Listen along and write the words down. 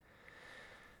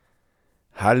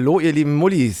Hallo ihr lieben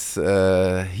Mullis,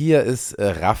 hier ist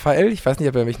Raphael, ich weiß nicht,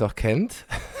 ob ihr mich noch kennt.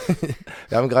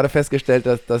 Wir haben gerade festgestellt,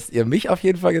 dass ihr mich auf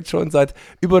jeden Fall jetzt schon seit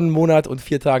über einem Monat und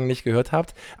 4 Tagen nicht gehört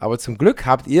habt, aber zum Glück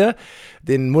habt ihr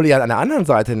den Mulli an der anderen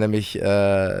Seite nämlich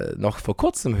noch vor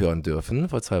kurzem hören dürfen,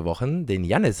 vor 2 Wochen, den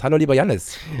Jannis. Hallo lieber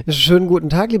Jannis. Schönen guten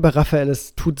Tag, lieber Raphael,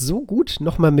 es tut so gut,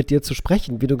 nochmal mit dir zu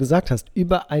sprechen, wie du gesagt hast.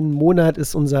 Über einen Monat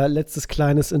ist unser letztes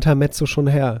kleines Intermezzo schon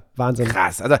her, Wahnsinn.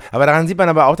 Krass, also, aber daran sieht man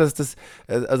aber auch, dass das,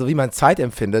 also wie man Zeit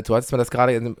empfindet. Du hattest mir das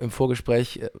gerade im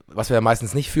Vorgespräch, was wir ja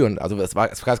meistens nicht führen, also es war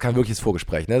kein wirkliches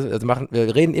Vorgespräch, ne? Also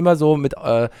wir reden immer so mit,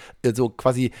 so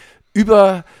quasi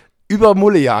über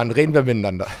Mullejahren reden wir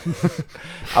miteinander.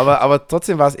 aber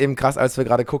trotzdem war es eben krass, als wir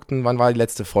gerade guckten, wann war die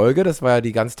letzte Folge. Das war ja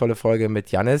die ganz tolle Folge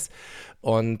mit Jannis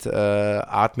und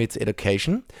Art Meets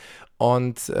Education.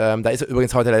 Und da ist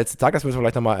übrigens heute der letzte Tag, das müssen wir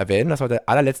gleich nochmal erwähnen, dass heute der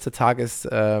allerletzte Tag ist,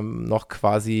 noch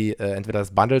quasi entweder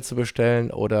das Bundle zu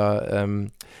bestellen oder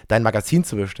dein Magazin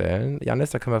zu bestellen. Jannis,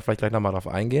 da können wir vielleicht gleich nochmal drauf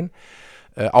eingehen.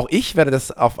 Auch ich werde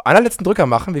das auf allerletzten Drücker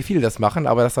machen, wie viele das machen,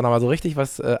 aber dass da nochmal so richtig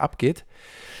was abgeht.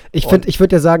 Ich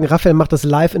würde ja sagen, Raphael macht das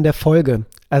live in der Folge.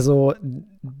 Also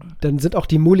dann sind auch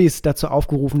die Mullis dazu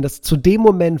aufgerufen, dass zu dem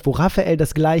Moment, wo Raphael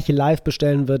das gleiche live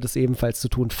bestellen wird, es ebenfalls zu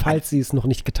tun, falls sie es noch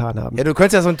nicht getan haben. Ja, du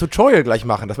könntest ja so ein Tutorial gleich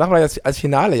machen. Das machen wir jetzt als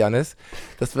Finale, Jannis.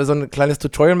 Dass wir so ein kleines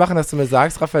Tutorial machen, dass du mir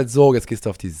sagst, Raphael, so, jetzt gehst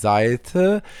du auf die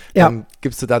Seite, dann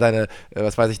gibst du da deine,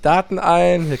 Daten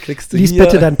ein, hier klickst du Lies hier.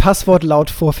 bitte dein Passwort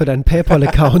laut vor für deinen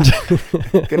PayPal-Account.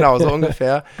 Genau, so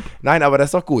ungefähr. Nein, aber das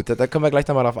ist doch gut. Da können wir gleich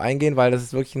nochmal drauf eingehen, weil das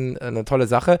ist wirklich eine tolle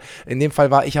Sache. In dem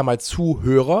Fall war ich ja mal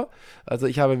Zuhörer. Also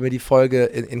ich habe mir die Folge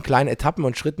in kleinen Etappen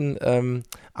und Schritten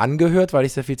angehört, weil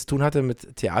ich sehr viel zu tun hatte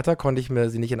mit Theater, konnte ich mir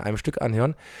sie nicht in einem Stück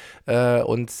anhören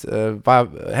und war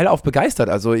hellauf begeistert.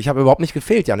 Also ich habe überhaupt nicht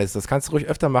gefehlt, Jannis. Das kannst du ruhig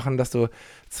öfter machen, dass du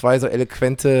 2 so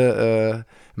eloquente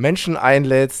Menschen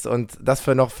einlädst und das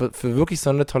für wirklich so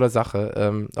eine tolle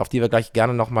Sache, auf die wir gleich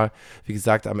gerne nochmal, wie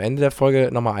gesagt, am Ende der Folge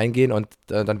nochmal eingehen und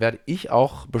dann werde ich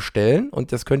auch bestellen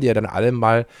und das könnt ihr dann alle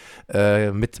mal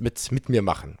mit mir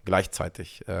machen,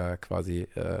 gleichzeitig quasi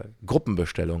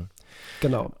Gruppenbestellung.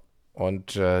 Genau.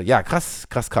 Und ja, krass.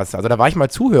 Also da war ich mal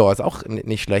Zuhörer, ist auch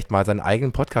nicht schlecht, mal seinen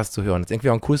eigenen Podcast zu hören. Das ist irgendwie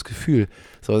auch ein cooles Gefühl,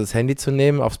 so das Handy zu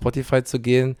nehmen, auf Spotify zu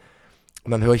gehen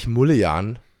und dann höre ich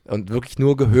Mullejan und wirklich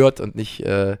nur gehört und nicht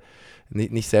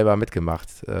selber mitgemacht.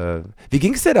 Wie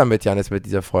ging es dir damit, Jannis, mit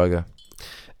dieser Folge?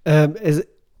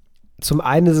 Zum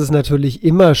einen ist es natürlich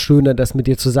immer schöner, das mit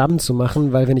dir zusammen zu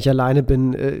machen, weil wenn ich alleine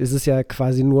bin, ist es ja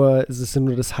quasi nur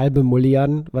das halbe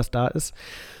Mullian, was da ist.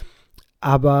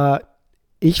 Aber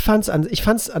ich fand's an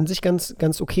sich ganz,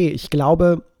 ganz okay. Ich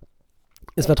glaube,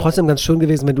 es war trotzdem ganz schön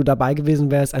gewesen, wenn du dabei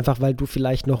gewesen wärst, einfach weil du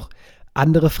vielleicht noch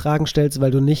andere Fragen stellst,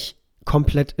 weil du nicht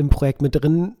komplett im Projekt mit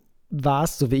drin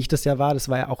warst, so wie ich das ja war. Das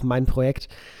war ja auch mein Projekt.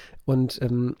 Und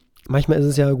manchmal ist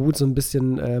es ja gut, so ein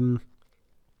bisschen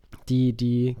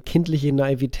die kindliche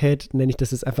Naivität, nenne ich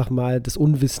das jetzt einfach mal, des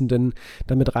Unwissenden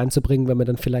damit reinzubringen, wenn man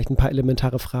dann vielleicht ein paar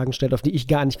elementare Fragen stellt, auf die ich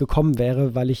gar nicht gekommen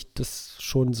wäre, weil ich das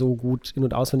schon so gut in-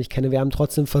 und auswendig kenne. Wir haben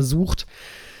trotzdem versucht,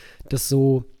 das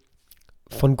so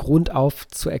von Grund auf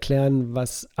zu erklären,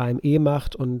 was AME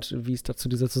macht und wie es da zu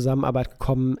dieser Zusammenarbeit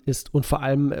gekommen ist und vor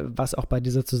allem, was auch bei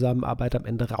dieser Zusammenarbeit am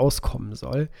Ende rauskommen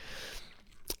soll.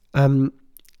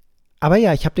 Aber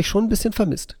ja, ich habe dich schon ein bisschen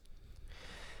vermisst.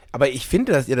 Aber ich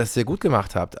finde, dass ihr das sehr gut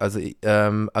gemacht habt.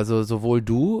 Also sowohl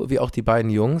du wie auch die beiden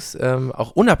Jungs,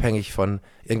 auch unabhängig von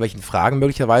irgendwelchen Fragen,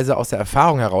 möglicherweise aus der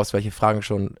Erfahrung heraus, welche Fragen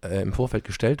schon im Vorfeld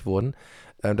gestellt wurden,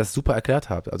 das super erklärt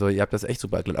habt. Also ihr habt das echt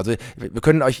super erklärt. Also wir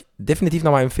können euch definitiv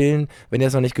nochmal empfehlen, wenn ihr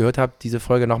es noch nicht gehört habt, diese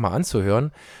Folge nochmal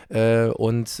anzuhören.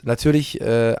 Und natürlich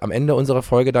am Ende unserer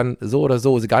Folge dann so oder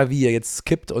so, egal wie ihr jetzt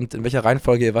skippt und in welcher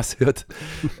Reihenfolge ihr was hört,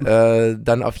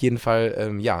 dann auf jeden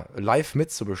Fall live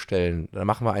mitzubestellen. Dann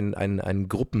machen wir ein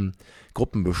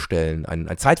Gruppenbestellen,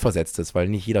 ein zeitversetztes, weil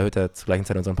nicht jeder hört ja zur gleichen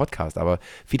Zeit unseren Podcast, aber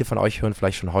viele von euch hören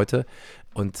vielleicht schon heute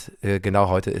und genau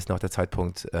heute ist noch der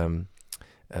Zeitpunkt,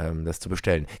 das zu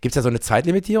bestellen. Gibt es da so eine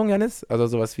Zeitlimitierung, Jannis? Also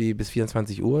sowas wie bis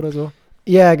 24 Uhr oder so?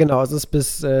 Ja, genau. Es ist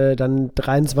bis dann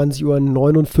 23:59 Uhr,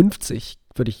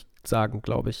 würde ich sagen,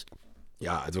 glaube ich.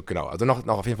 Ja, also genau. Also noch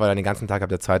auf jeden Fall den ganzen Tag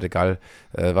habt ihr Zeit, egal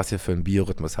was ihr für einen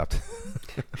Biorhythmus habt.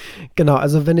 Genau,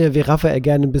 also wenn ihr wie Raphael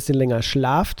gerne ein bisschen länger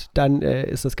schlaft, dann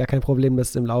ist das gar kein Problem,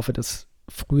 das im Laufe des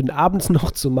frühen Abends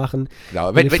noch zu machen.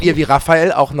 Genau, wenn ihr wie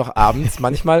Raphael auch noch abends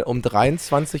manchmal um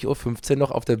 23:15 Uhr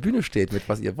noch auf der Bühne steht mit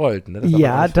was ihr wollt. Ne?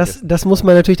 Das muss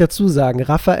man natürlich dazu sagen.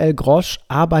 Raphael Grosch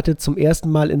arbeitet zum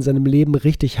ersten Mal in seinem Leben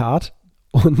richtig hart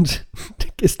und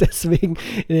ist deswegen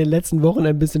in den letzten Wochen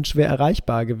ein bisschen schwer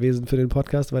erreichbar gewesen für den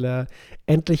Podcast, weil er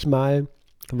endlich mal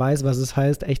weiß, was es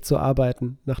heißt, echt zu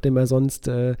arbeiten, nachdem er sonst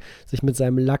sich mit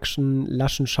seinem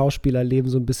laschen Schauspielerleben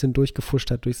so ein bisschen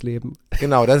durchgefuscht hat durchs Leben.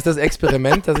 Genau, das ist das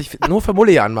Experiment, das ich nur für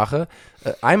Mulligan mache.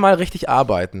 Einmal richtig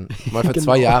arbeiten, mal für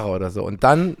 2 Jahre oder so. Und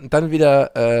dann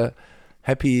wieder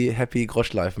Happy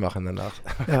Groschlife machen danach.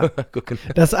 Ja.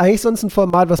 Das ist eigentlich sonst ein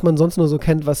Format, was man sonst nur so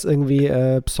kennt, was irgendwie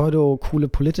pseudo-coole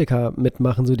Politiker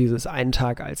mitmachen, so dieses einen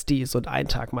Tag als dies und einen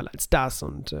Tag mal als das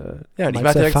und ja, und ich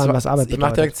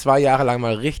mache direkt 2 Jahre lang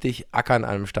mal richtig ackern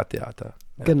an einem Stadttheater.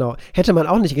 Ja. Genau. Hätte man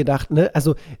auch nicht gedacht, ne?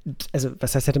 Also,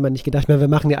 was heißt, hätte man nicht gedacht? Ich meine, wir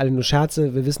machen ja alle nur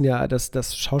Scherze. Wir wissen ja, dass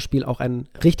das Schauspiel auch ein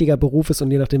richtiger Beruf ist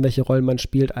und je nachdem, welche Rollen man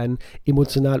spielt, ein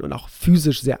emotional und auch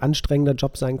physisch sehr anstrengender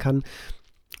Job sein kann.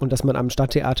 Und dass man am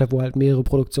Stadttheater, wo halt mehrere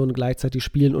Produktionen gleichzeitig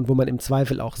spielen und wo man im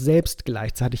Zweifel auch selbst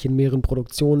gleichzeitig in mehreren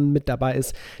Produktionen mit dabei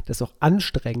ist, das auch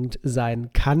anstrengend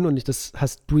sein kann. Und das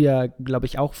hast du ja, glaube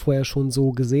ich, auch vorher schon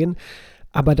so gesehen.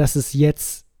 Aber dass es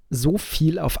jetzt so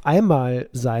viel auf einmal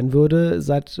sein würde,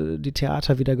 seit die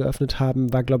Theater wieder geöffnet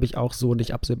haben, war, glaube ich, auch so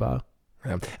nicht absehbar.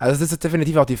 Ja. Also es ist jetzt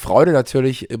definitiv auch die Freude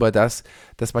natürlich über das,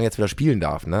 dass man jetzt wieder spielen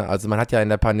darf. Ne? Also man hat ja in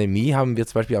der Pandemie, haben wir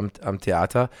zum Beispiel am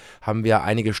Theater, haben wir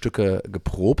einige Stücke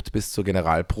geprobt bis zur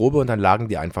Generalprobe und dann lagen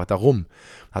die einfach da rum.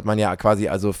 Hat man ja quasi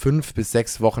also 5 bis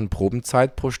 6 Wochen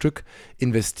Probenzeit pro Stück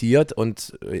investiert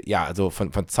und ja, also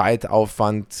von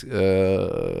Zeitaufwand,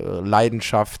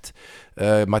 Leidenschaft,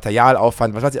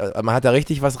 Materialaufwand, was weiß ich, man hat da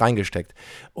richtig was reingesteckt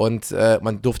und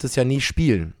man durfte es ja nie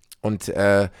spielen und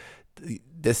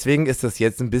deswegen ist das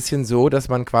jetzt ein bisschen so, dass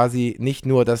man quasi nicht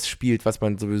nur das spielt, was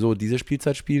man sowieso diese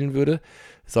Spielzeit spielen würde,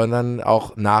 sondern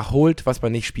auch nachholt, was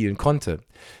man nicht spielen konnte.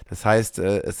 Das heißt,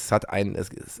 es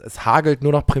hagelt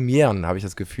nur noch Premieren, habe ich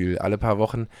das Gefühl. Alle paar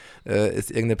Wochen ist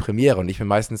irgendeine Premiere und ich bin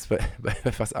meistens bei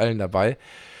fast allen dabei.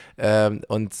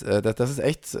 Das ist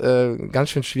echt ganz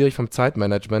schön schwierig vom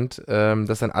Zeitmanagement,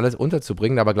 das dann alles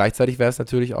unterzubringen, aber gleichzeitig wäre es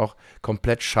natürlich auch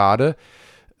komplett schade,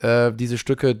 diese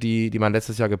Stücke, die man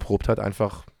letztes Jahr geprobt hat,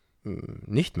 einfach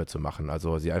nicht mehr zu machen.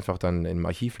 Also sie einfach dann im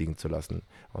Archiv liegen zu lassen.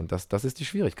 Und das ist die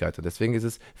Schwierigkeit. Und deswegen ist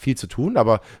es viel zu tun,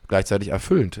 aber gleichzeitig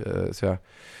erfüllend.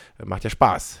 Macht ja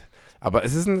Spaß. Aber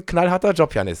es ist ein knallharter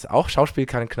Job, Janis. Auch Schauspiel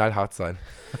kann knallhart sein.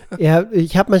 Ja,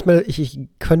 ich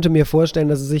könnte mir vorstellen,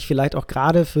 dass es sich vielleicht auch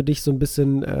gerade für dich so ein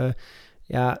bisschen,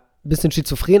 bisschen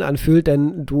schizophren anfühlt,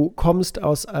 denn du kommst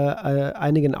aus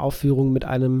einigen Aufführungen mit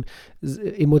einem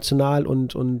emotional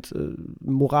und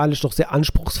moralisch doch sehr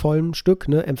anspruchsvollen Stück,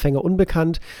 ne? Empfänger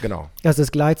unbekannt. Genau. Es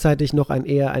ist gleichzeitig noch ein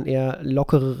eher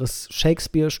lockereres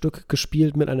Shakespeare-Stück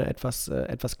gespielt mit einer etwas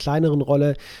kleineren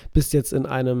Rolle. Bist jetzt in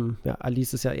einem,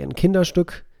 Alice ist ja eher ein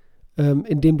Kinderstück,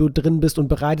 in dem du drin bist und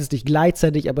bereitest dich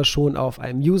gleichzeitig aber schon auf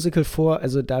ein Musical vor.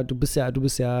 Also du bist ja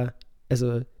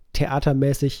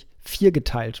theatermäßig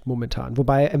viergeteilt momentan.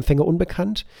 Wobei Empfänger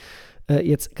unbekannt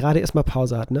jetzt gerade erstmal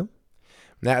Pause hat, ne?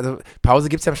 Naja, also Pause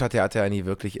gibt es ja im Stadttheater ja nie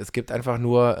wirklich. Es gibt einfach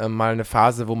nur mal eine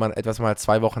Phase, wo man etwas mal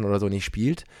 2 Wochen oder so nicht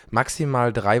spielt.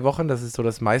 Maximal 3 Wochen, das ist so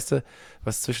das meiste,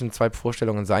 was zwischen 2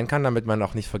 Vorstellungen sein kann, damit man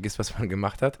auch nicht vergisst, was man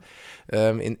gemacht hat.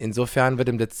 Insofern wird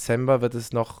im Dezember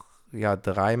es noch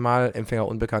 3-mal Empfänger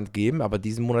unbekannt geben, aber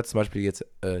diesen Monat zum Beispiel jetzt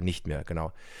nicht mehr,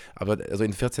 genau. Aber also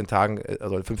in 14 Tagen,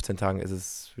 also in 15 Tagen ist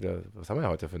es wieder, was haben wir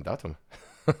heute für ein Datum?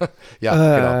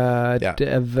 Ja, genau.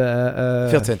 Ja.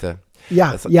 14.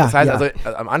 Ja, das heißt also,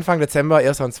 am Anfang Dezember,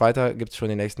 1. und 2. gibt es schon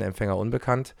den nächsten Empfänger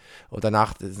unbekannt und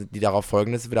danach, die darauf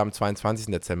folgende, ist wieder am 22.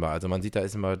 Dezember. Also man sieht, da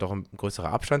ist immer doch ein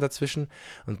größerer Abstand dazwischen.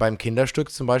 Und beim Kinderstück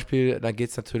zum Beispiel, da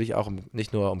geht es natürlich auch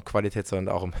nicht nur um Qualität,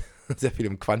 sondern auch sehr viel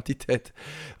um Quantität,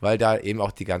 weil da eben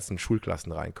auch die ganzen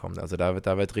Schulklassen reinkommen. Also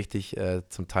da wird richtig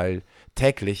zum Teil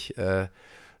täglich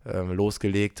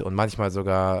losgelegt und manchmal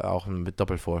sogar auch mit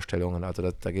Doppelvorstellungen. Also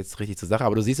da geht es richtig zur Sache.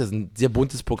 Aber du siehst, es ist ein sehr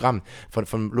buntes Programm.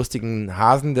 Von lustigen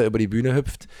Hasen, der über die Bühne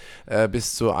hüpft,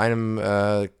 bis zu einem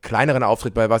kleineren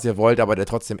Auftritt bei Was ihr wollt, aber der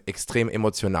trotzdem extrem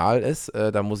emotional ist.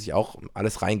 Da muss ich auch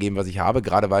alles reingeben, was ich habe,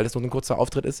 gerade weil das nur ein kurzer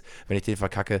Auftritt ist. Wenn ich den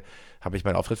verkacke, habe ich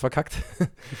meinen Auftritt verkackt.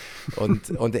 und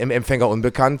im Empfänger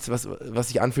unbekannt, was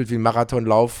sich anfühlt wie ein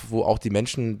Marathonlauf, wo auch die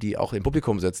Menschen, die auch im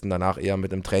Publikum sitzen, danach eher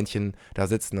mit einem Tränchen da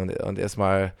sitzen und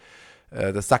erstmal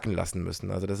das sacken lassen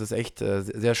müssen. Also das ist echt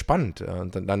sehr spannend.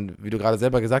 Und dann, wie du gerade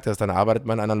selber gesagt hast, dann arbeitet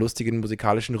man an einer lustigen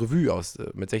musikalischen Revue aus,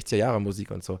 mit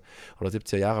 60er-Jahre-Musik und so, oder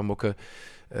 70er-Jahre-Mucke.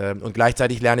 Und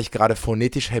gleichzeitig lerne ich gerade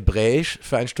phonetisch Hebräisch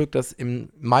für ein Stück, das im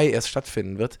Mai erst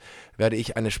stattfinden wird, werde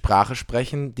ich eine Sprache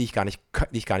sprechen, die ich gar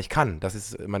nicht kann. Das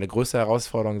ist meine größte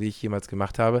Herausforderung, die ich jemals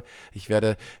gemacht habe. Ich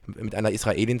werde mit einer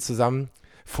Israelin zusammen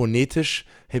phonetisch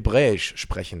Hebräisch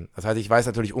sprechen. Das heißt, ich weiß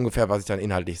natürlich ungefähr, was ich dann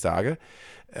inhaltlich sage,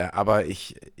 aber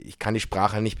ich kann die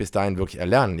Sprache nicht bis dahin wirklich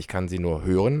erlernen. Ich kann sie nur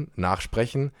hören,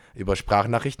 nachsprechen. Über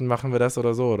Sprachnachrichten machen wir das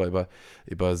oder so oder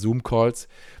über Zoom-Calls.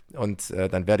 Und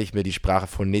dann werde ich mir die Sprache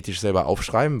phonetisch selber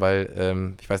aufschreiben,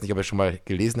 weil ich weiß nicht, ob ihr schon mal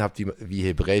gelesen habt, wie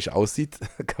Hebräisch aussieht.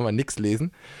 Kann man nichts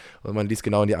lesen. Und man liest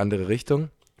genau in die andere Richtung,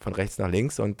 von rechts nach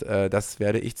links. Und das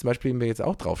werde ich zum Beispiel mir jetzt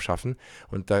auch drauf schaffen.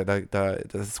 Und das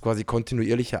ist quasi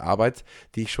kontinuierliche Arbeit,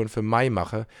 die ich schon für Mai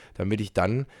mache, damit ich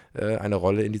dann eine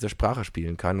Rolle in dieser Sprache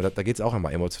spielen kann. Und da geht es auch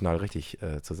immer emotional richtig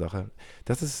zur Sache.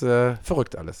 Das ist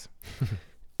verrückt alles.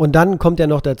 Und dann kommt ja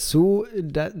noch dazu,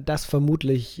 das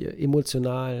vermutlich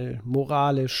emotional,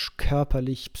 moralisch,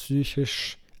 körperlich,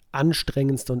 psychisch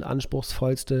anstrengendste und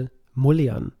anspruchsvollste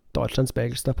Mulligan, Deutschlands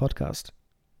belgischster Podcast.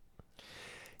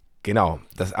 Genau,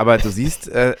 aber du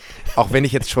siehst, auch wenn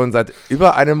ich jetzt schon seit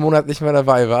über einem Monat nicht mehr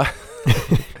dabei war,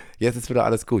 jetzt ist wieder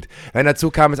alles gut. Wenn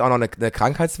dazu kam, ist auch noch eine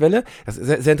Krankheitswelle. Das ist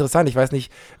sehr, sehr interessant. Ich weiß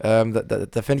nicht, da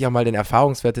fände ich auch mal den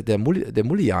Erfahrungswert der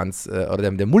Mullians oder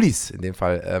der Mullis in dem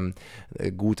Fall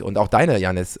gut. Und auch deine,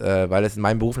 Jannis, weil es in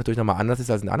meinem Beruf natürlich nochmal anders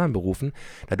ist als in anderen Berufen.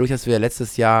 Dadurch, dass wir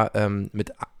letztes Jahr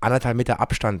mit 1,5 Meter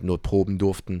Abstand nur proben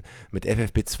durften, mit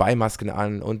FFP2-Masken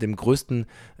an und dem größten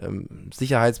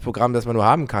Sicherheitsprogramm, das man nur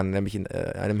haben kann, nämlich in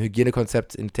einem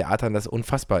Hygienekonzept in Theatern, das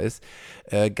unfassbar ist,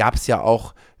 gab es ja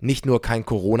auch nicht nur kein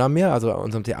Corona mehr, also in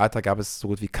unserem Theater gab es so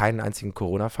gut wie keinen einzigen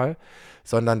Corona-Fall,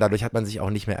 sondern dadurch hat man sich auch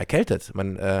nicht mehr erkältet.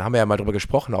 Haben wir ja mal drüber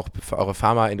gesprochen, auch für eure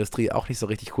Pharmaindustrie auch nicht so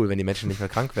richtig cool, wenn die Menschen nicht mehr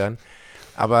krank werden.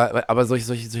 Aber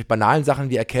solche banalen Sachen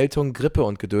wie Erkältung, Grippe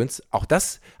und Gedöns, auch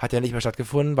das hat ja nicht mehr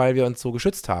stattgefunden, weil wir uns so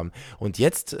geschützt haben. Und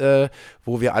jetzt,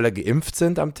 wo wir alle geimpft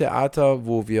sind am Theater,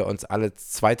 wo wir uns alle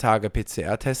 2 Tage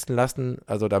PCR testen lassen,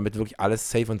 also damit wirklich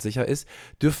alles safe und sicher ist,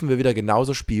 dürfen wir wieder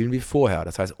genauso spielen wie vorher.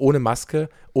 Das heißt, ohne Maske,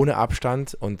 ohne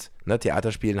Abstand und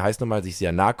Theaterspielen heißt nun mal, sich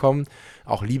sehr nahe kommen,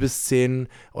 auch Liebesszenen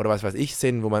oder was weiß ich,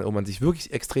 Szenen, wo man sich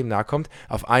wirklich extrem nahe kommt.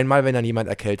 Auf einmal, wenn dann jemand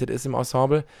erkältet ist im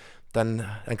Ensemble, dann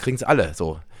kriegen es alle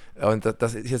so. Und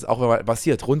das ist jetzt auch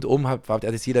passiert. Rundum hat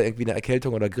jetzt jeder irgendwie eine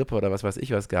Erkältung oder Grippe oder was weiß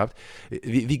ich was gehabt.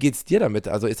 Wie geht's dir damit?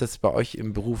 Also ist das bei euch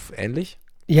im Beruf ähnlich?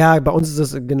 Ja, bei uns ist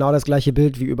es genau das gleiche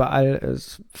Bild wie überall.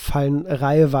 Es fallen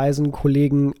reiheweisen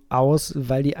Kollegen aus,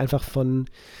 weil die einfach von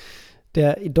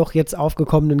der doch jetzt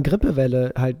aufgekommenen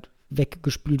Grippewelle halt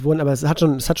weggespült wurden. Aber es hat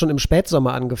schon im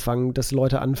Spätsommer angefangen, dass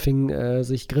Leute anfingen,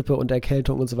 sich Grippe und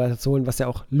Erkältung und so weiter zu holen, was ja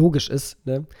auch logisch ist,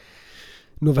 ne?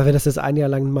 Nur weil wir das jetzt ein Jahr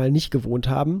lang mal nicht gewohnt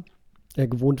waren,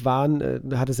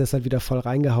 hat es jetzt halt wieder voll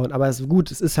reingehauen. Aber es ist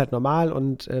gut, es ist halt normal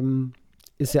und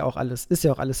ist ja auch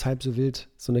alles halb so wild.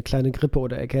 So eine kleine Grippe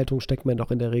oder Erkältung steckt man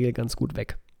doch in der Regel ganz gut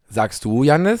weg. Sagst du,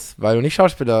 Jannis, weil du nicht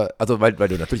Schauspieler, also weil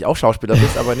du natürlich auch Schauspieler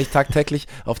bist, aber nicht tagtäglich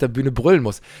auf der Bühne brüllen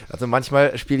musst. Also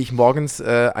manchmal spiele ich morgens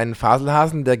einen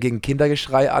Faselhasen, der gegen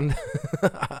Kindergeschrei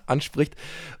anspricht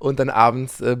und dann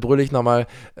abends brülle ich nochmal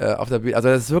auf der Bühne. Also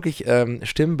das ist wirklich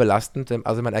stimmenbelastend.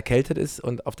 Also wenn man erkältet ist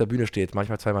und auf der Bühne steht,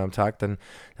 manchmal 2-mal am Tag, dann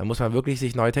muss man wirklich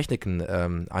sich neue Techniken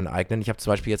aneignen. Ich habe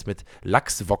zum Beispiel jetzt mit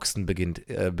Lachsvoxen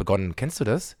begonnen. Kennst du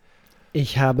das?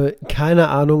 Ich habe keine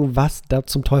Ahnung, was da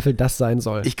zum Teufel das sein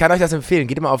soll. Ich kann euch das empfehlen.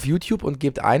 Geht mal auf YouTube und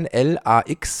gebt ein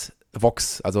LAX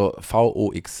Vox, also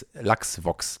VOX,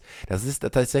 Lachsvox. Das ist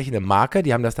tatsächlich eine Marke,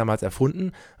 die haben das damals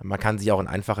erfunden. Man kann sich auch einen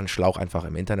einfachen Schlauch einfach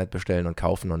im Internet bestellen und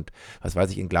kaufen und was weiß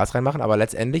ich, in Glas reinmachen. Aber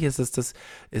letztendlich ist das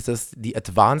die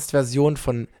Advanced-Version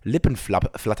von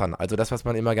Lippenflattern. Also das, was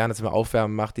man immer gerne zum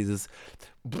Aufwärmen macht, dieses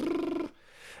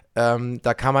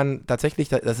da kann man tatsächlich,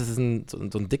 das ist so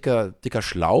ein dicker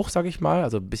Schlauch, sag ich mal,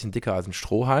 also ein bisschen dicker als ein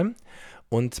Strohhalm.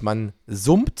 Und man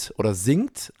summt oder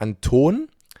singt einen Ton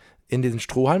in diesen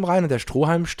Strohhalm rein und der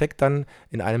Strohhalm steckt dann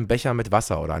in einem Becher mit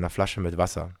Wasser oder einer Flasche mit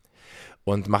Wasser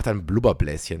und macht dann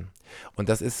Blubberbläschen. Und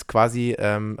das ist quasi,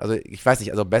 also ich weiß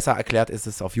nicht, also besser erklärt ist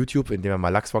es auf YouTube, indem man mal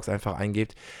Lachsvox einfach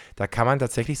eingibt. Da kann man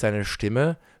tatsächlich seine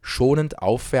Stimme schonend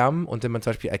aufwärmen und wenn man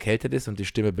zum Beispiel erkältet ist und die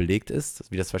Stimme belegt ist,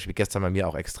 wie das zum Beispiel gestern bei mir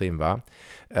auch extrem war,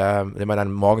 wenn man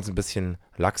dann morgens ein bisschen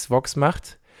Lachsvox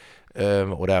macht,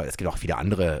 oder es gibt auch viele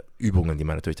andere Übungen, die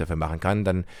man natürlich dafür machen kann,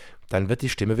 dann wird die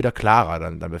Stimme wieder klarer,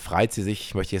 dann befreit sie sich,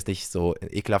 ich möchte jetzt nicht so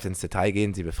ekelhaft ins Detail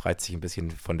gehen, sie befreit sich ein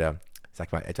bisschen von der,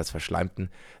 sag mal, etwas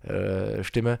verschleimten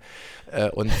Stimme.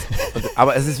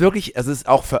 Aber es ist wirklich, es ist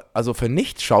auch für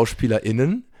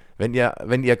Nicht-SchauspielerInnen, wenn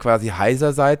ihr quasi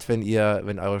heiser seid,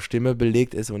 wenn eure Stimme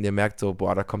belegt ist und ihr merkt so,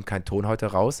 boah, da kommt kein Ton heute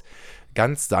raus,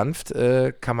 ganz sanft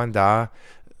kann man da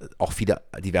auch viele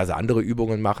diverse andere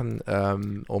Übungen machen,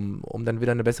 um dann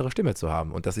wieder eine bessere Stimme zu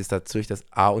haben. Und das ist natürlich das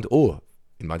A und O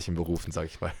in manchen Berufen, sag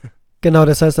ich mal. Genau,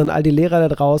 das heißt an all die Lehrer da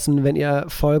draußen, wenn ihr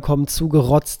vollkommen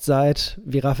zugerotzt seid,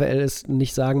 wie Raphael es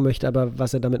nicht sagen möchte, aber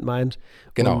was er damit meint,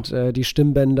 Genau. und die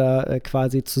Stimmbänder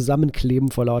quasi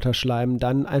zusammenkleben vor lauter Schleim,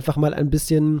 dann einfach mal ein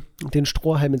bisschen den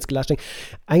Strohhalm ins Glas stecken.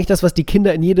 Eigentlich das, was die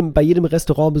Kinder bei jedem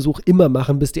Restaurantbesuch immer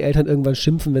machen, bis die Eltern irgendwann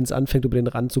schimpfen, wenn es anfängt, über den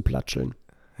Rand zu platscheln.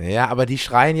 Ja, aber die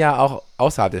schreien ja auch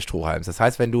außerhalb des Strohhalms. Das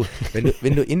heißt, wenn du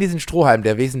in diesen Strohhalm,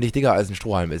 der wesentlich dicker als ein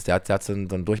Strohhalm ist, der hat so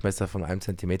einen Durchmesser von 1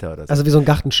 Zentimeter oder so. Also wie so ein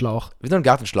Gartenschlauch. Wie so ein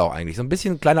Gartenschlauch eigentlich. So ein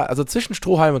bisschen kleiner, also zwischen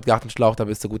Strohhalm und Gartenschlauch, da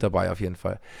bist du gut dabei auf jeden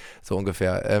Fall. So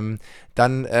ungefähr.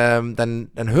 Dann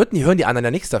hören die anderen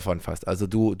ja nichts davon fast. Also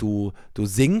du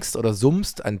singst oder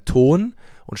summst einen Ton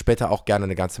und später auch gerne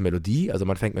eine ganze Melodie, also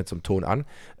man fängt mit so einem Ton an,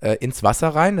 ins Wasser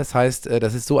rein. Das heißt,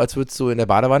 das ist so, als würdest du in der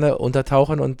Badewanne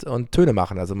untertauchen und Töne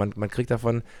machen. Also man kriegt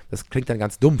davon, das klingt dann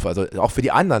ganz dumpf. Also auch für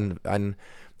die anderen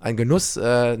ein Genuss,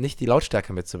 nicht die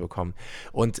Lautstärke mitzubekommen.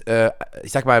 Und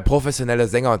ich sag mal, professionelle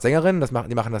Sänger und Sängerinnen,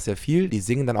 die machen das sehr viel, die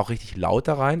singen dann auch richtig laut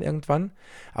da rein irgendwann.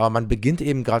 Aber man beginnt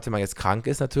eben, gerade wenn man jetzt krank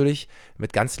ist, natürlich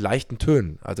mit ganz leichten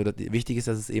Tönen. Also wichtig ist,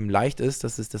 dass es eben leicht ist,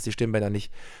 dass die Stimmbänder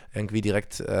nicht irgendwie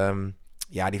direkt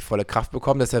die volle Kraft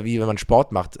bekommen. Das ist ja wie, wenn man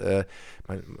Sport macht.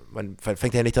 Man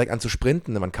fängt ja nicht direkt an zu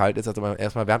sprinten, wenn man kalt ist. Also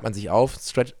erstmal wärmt man sich auf,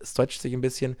 stretcht sich ein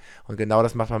bisschen. Und genau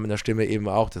das macht man mit der Stimme eben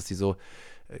auch, dass die so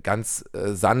ganz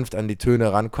sanft an die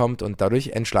Töne rankommt und dadurch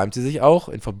entschleimt sie sich auch,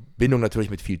 in Verbindung natürlich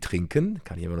mit viel Trinken,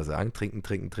 kann ich immer nur sagen,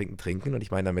 trinken. Und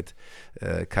ich meine damit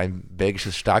kein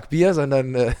belgisches Starkbier,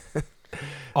 sondern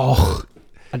Och.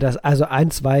 Also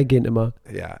 1, 2 gehen immer.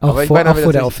 Ja, auch aber ich vor, meine damit auch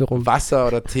vor der Aufführung. Wasser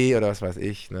oder Tee oder was weiß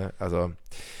ich. Ne? Also,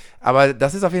 aber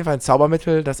das ist auf jeden Fall ein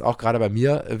Zaubermittel, das auch gerade bei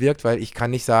mir wirkt, weil ich kann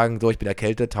nicht sagen, so, ich bin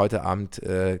erkältet, heute Abend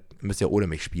müsst ihr ohne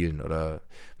mich spielen oder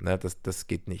ne, das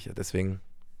geht nicht. Deswegen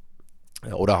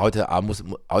oder heute Abend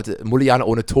heute Mulian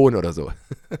ohne Ton oder so.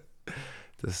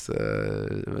 Das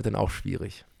wird dann auch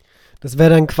schwierig. Das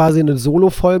wäre dann quasi eine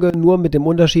Solo-Folge, nur mit dem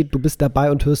Unterschied, du bist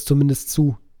dabei und hörst zumindest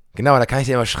zu. Genau, da kann ich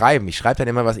dir immer schreiben. Ich schreibe dann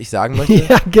immer, was ich sagen möchte.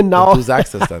 Ja, genau. Und du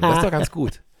sagst das dann. Das ist doch ganz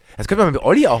gut. Das könnte man mit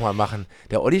Olli auch mal machen.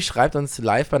 Der Olli schreibt uns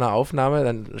live bei einer Aufnahme,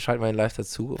 dann schalten wir ihn live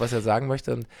dazu, was er sagen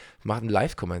möchte und macht einen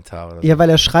Live-Kommentar oder so. Ja, weil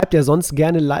er schreibt ja sonst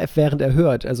gerne live, während er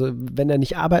hört. Also wenn er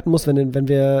nicht arbeiten muss, wenn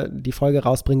wir die Folge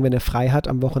rausbringen, wenn er frei hat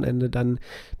am Wochenende, dann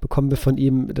bekommen wir von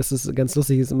ihm, das ist ganz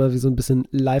lustig, ist immer wie so ein bisschen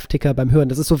Live-Ticker beim Hören.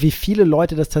 Das ist so, wie viele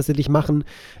Leute das tatsächlich machen,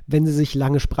 wenn sie sich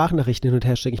lange Sprachnachrichten hin und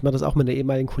her schicken. Ich mache das auch mit einer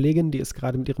ehemaligen Kollegin, die ist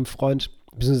gerade mit ihrem Freund,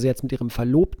 beziehungsweise jetzt mit ihrem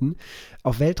Verlobten,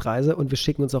 auf Weltreise und wir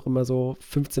schicken uns auch immer so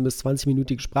 15- bis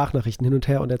 20-minütige Sprachnachrichten hin und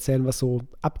her und erzählen, was so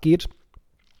abgeht.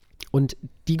 Und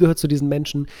die gehört zu diesen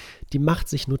Menschen, die macht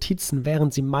sich Notizen,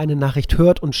 während sie meine Nachricht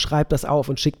hört und schreibt das auf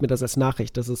und schickt mir das als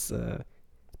Nachricht. Das ist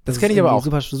das kenne ich aber auch.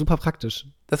 Super, super praktisch.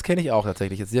 Das kenne ich auch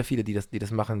tatsächlich. Jetzt sehr viele, die das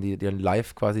machen, die dann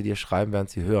live quasi dir schreiben, während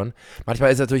sie hören.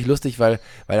 Manchmal ist es natürlich lustig, weil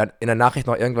dann in der Nachricht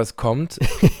noch irgendwas kommt,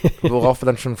 worauf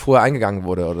dann schon vorher eingegangen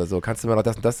wurde oder so. Kannst du mir noch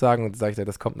das und das sagen? Und dann sage ich dir,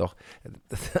 das kommt noch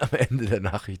am Ende der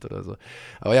Nachricht oder so.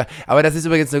 Aber ja, aber das ist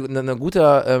übrigens eine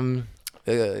guter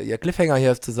Cliffhanger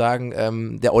hier zu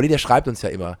sagen, der Olli, der schreibt uns ja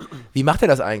immer. Wie macht er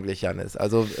das eigentlich, Jannis?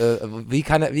 Also wie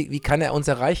kann er uns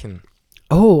erreichen?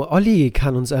 Oh, Olli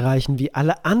kann uns erreichen, wie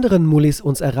alle anderen Mullis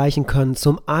uns erreichen können.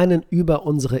 Zum einen über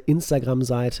unsere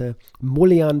Instagram-Seite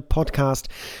Mullian Podcast,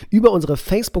 über unsere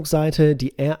Facebook-Seite,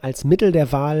 die er als Mittel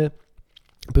der Wahl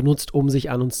benutzt, um sich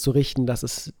an uns zu richten. Da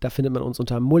findet man uns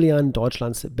unter Mullian,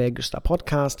 Deutschlands belgischster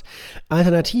Podcast.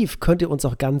 Alternativ könnt ihr uns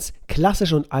auch ganz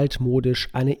klassisch und altmodisch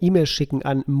eine E-Mail schicken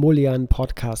an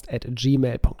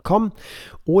mullianpodcast@gmail.com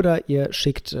oder ihr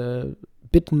schickt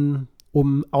Bitten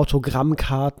um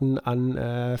Autogrammkarten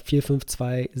an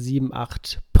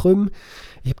 45278 Prüm.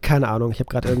 Ich habe keine Ahnung, ich habe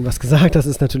gerade irgendwas gesagt, das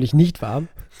ist natürlich nicht wahr.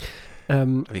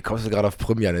 Wie kommst du gerade auf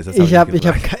Prüm, Janis? Ich hab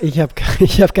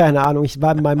keine Ahnung. Ich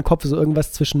war in meinem Kopf so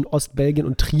irgendwas zwischen Ostbelgien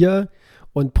und Trier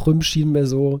und Prüm schien mir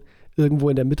so irgendwo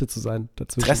in der Mitte zu sein.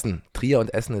 Dazwischen. Interessen. Trier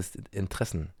und Essen ist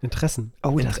Interessen.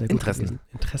 Oh, das wäre gut Interessen. gewesen.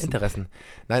 Interessen.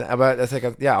 Nein, aber das ist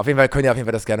ja auf jeden Fall könnt ihr auf jeden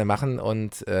Fall das gerne machen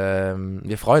und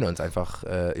wir freuen uns einfach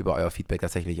über euer Feedback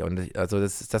tatsächlich. Und also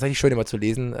das ist tatsächlich schön immer zu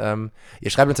lesen. Ihr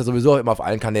schreibt uns ja sowieso immer auf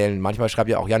allen Kanälen. Manchmal schreibt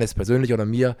ihr auch Jannis persönlich oder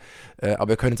mir, aber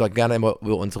wir können es auch gerne immer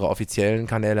über unsere offiziellen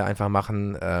Kanäle einfach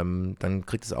machen. Dann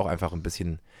kriegt es auch einfach ein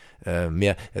bisschen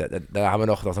mehr. Da haben wir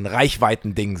noch so ein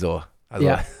Reichweiten-Ding so. Also,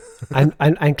 ja.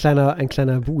 Ein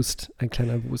kleiner Boost.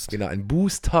 Genau, ein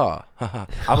Booster.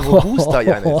 Aber wo Booster,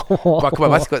 Janis? Boah, guck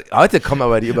mal, heute kommen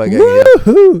aber die Übergänge hier.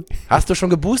 Hast du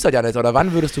schon geboostert, Janis? Oder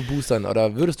wann würdest du boostern?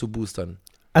 Oder würdest du boostern?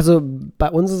 Also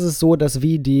bei uns ist es so, dass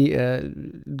wie die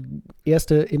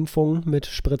erste Impfung mit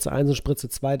Spritze 1 und Spritze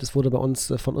 2, das wurde bei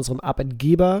uns von unserem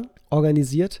Arbeitgeber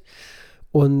organisiert.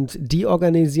 Und die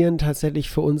organisieren tatsächlich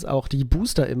für uns auch die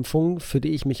Booster-Impfung, für die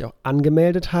ich mich auch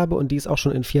angemeldet habe. Und die ist auch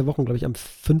schon in 4 Wochen, glaube ich, am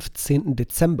 15.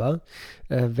 Dezember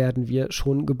werden wir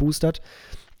schon geboostert.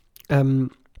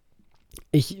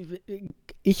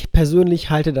 Ich persönlich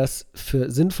halte das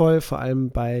für sinnvoll, vor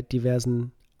allem bei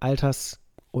diversen Alters-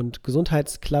 und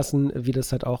Gesundheitsklassen, wie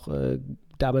das halt auch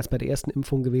damals bei der ersten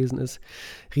Impfung gewesen ist,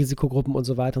 Risikogruppen und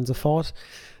so weiter und so fort.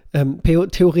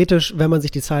 Theoretisch, wenn man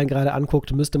sich die Zahlen gerade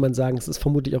anguckt, müsste man sagen, es ist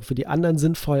vermutlich auch für die anderen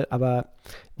sinnvoll, aber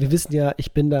wir wissen ja,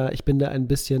 ich bin da ein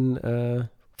bisschen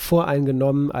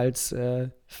voreingenommen als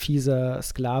fieser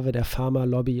Sklave der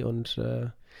Pharma-Lobby und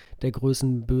der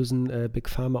größten bösen Big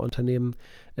Pharma-Unternehmen.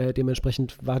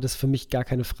 Dementsprechend war das für mich gar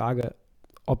keine Frage,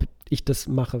 ob ich das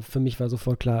mache. Für mich war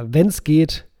sofort klar, wenn es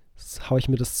geht, haue ich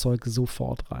mir das Zeug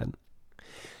sofort rein.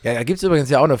 Ja, da gibt es übrigens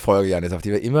ja auch eine Folge, Janis, auf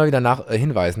die wir immer wieder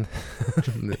hinweisen.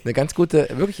 Eine ganz gute,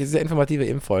 wirklich sehr informative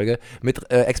Impffolge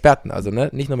mit Experten, also ne,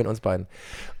 nicht nur mit uns beiden.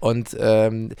 Und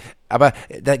aber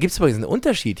da gibt es übrigens einen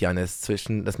Unterschied, Janis,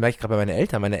 zwischen, das merke ich gerade bei meinen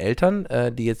Eltern. Meine Eltern,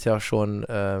 die jetzt ja schon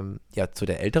zu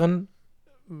der älteren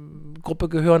Gruppe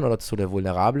gehören oder zu der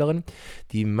vulnerableren,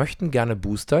 die möchten gerne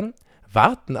boostern,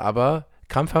 warten aber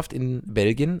krampfhaft in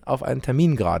Belgien auf einen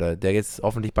Termin gerade, der jetzt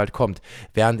hoffentlich bald kommt.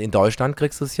 Während in Deutschland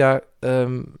kriegst du es ja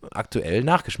aktuell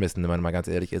nachgeschmissen, wenn man mal ganz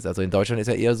ehrlich ist. Also in Deutschland ist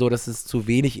ja eher so, dass es zu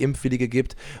wenig Impfwillige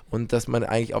gibt und dass man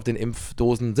eigentlich auf den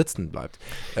Impfdosen sitzen bleibt.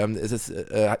 Ist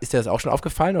dir das auch schon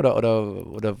aufgefallen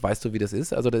oder weißt du, wie das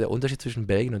ist? Also der Unterschied zwischen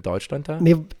Belgien und Deutschland da?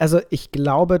 Nee, also ich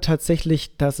glaube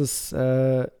tatsächlich, dass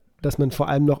man vor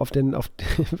allem noch auf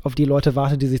die Leute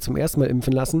wartet, die sich zum ersten Mal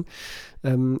impfen lassen.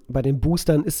 Bei den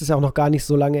Boostern ist es ja auch noch gar nicht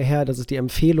so lange her, dass es die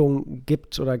Empfehlung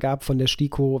gibt oder gab von der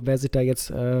STIKO, wer sich da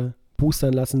jetzt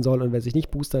boostern lassen soll und wer sich nicht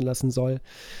boostern lassen soll.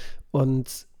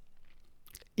 Und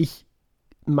ich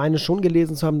meine schon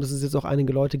gelesen zu haben, dass es jetzt auch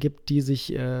einige Leute gibt, die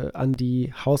sich an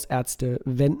die Hausärzte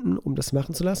wenden, um das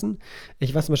machen zu lassen.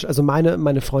 Ich weiß zum Beispiel, also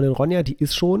meine Freundin Ronja, die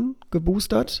ist schon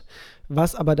geboostert,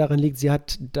 was aber daran liegt, sie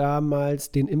hat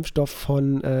damals den Impfstoff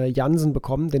von Janssen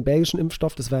bekommen, den belgischen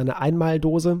Impfstoff, das war eine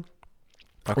Einmaldose.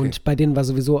 Okay. Und bei denen war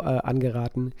sowieso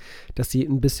angeraten, dass sie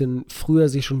ein bisschen früher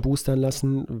sich schon boostern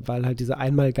lassen, weil halt diese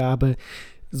Einmalgabe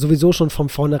sowieso schon von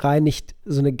vornherein nicht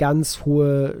so eine ganz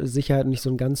hohe Sicherheit, nicht so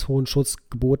einen ganz hohen Schutz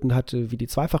geboten hatte wie die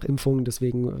Zweifachimpfung.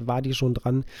 Deswegen war die schon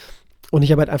dran. Und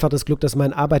ich habe halt einfach das Glück, dass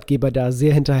mein Arbeitgeber da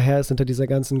sehr hinterher ist, hinter dieser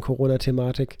ganzen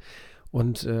Corona-Thematik.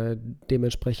 Und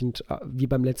dementsprechend, wie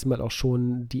beim letzten Mal auch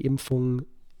schon, die Impfung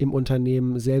im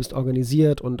Unternehmen selbst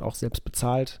organisiert und auch selbst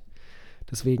bezahlt.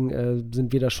 Deswegen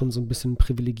sind wir da schon so ein bisschen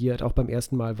privilegiert. Auch beim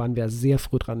ersten Mal waren wir sehr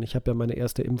früh dran. Ich habe ja meine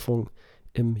erste Impfung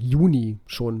im Juni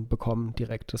schon bekommen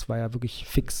direkt. Das war ja wirklich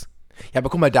fix. Ja, aber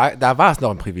guck mal, da war es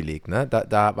noch ein Privileg, ne?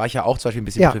 Da war ich ja auch zum Beispiel ein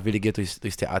bisschen privilegiert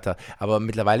durchs Theater. Aber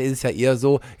mittlerweile ist es ja eher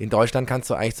so, in Deutschland kannst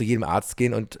du eigentlich zu jedem Arzt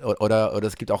gehen oder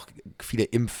es gibt auch viele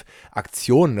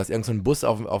Impfaktionen, dass irgend so ein Bus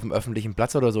auf dem öffentlichen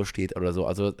Platz oder so steht oder so.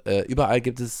 Also überall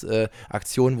gibt es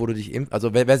Aktionen, wo du dich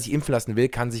also wer sich impfen lassen will,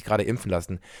 kann sich gerade impfen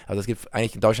lassen. Also es gibt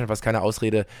eigentlich in Deutschland fast keine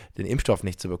Ausrede, den Impfstoff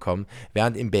nicht zu bekommen.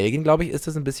 Während in Belgien, glaube ich, ist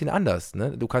das ein bisschen anders,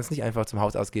 ne? Du kannst nicht einfach zum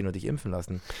Hausarzt gehen und dich impfen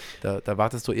lassen. Da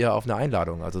wartest du eher auf eine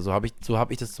Einladung. Also so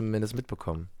habe ich das zumindest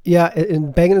mitbekommen. Ja,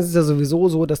 in Belgien ist es ja sowieso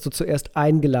so, dass du zuerst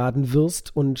eingeladen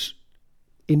wirst und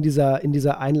in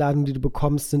dieser Einladung, die du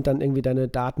bekommst, sind dann irgendwie deine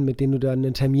Daten, mit denen du dann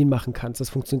einen Termin machen kannst. Das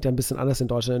funktioniert ja ein bisschen anders in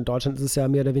Deutschland. In Deutschland ist es ja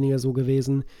mehr oder weniger so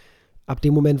gewesen, ab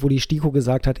dem Moment, wo die STIKO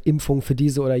gesagt hat, Impfung für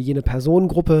diese oder jene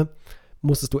Personengruppe,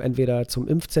 musstest du entweder zum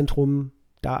Impfzentrum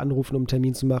da anrufen, um einen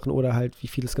Termin zu machen oder halt, wie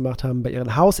viele es gemacht haben, bei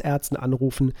ihren Hausärzten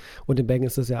anrufen. Und in Belgien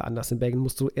ist das ja anders. In Belgien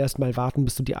musst du erst mal warten,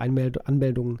 bis du die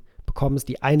Anmeldung bekommst,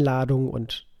 die Einladung,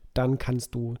 und dann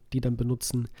kannst du die dann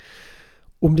benutzen,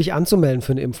 um dich anzumelden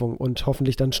für eine Impfung und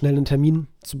hoffentlich dann schnell einen Termin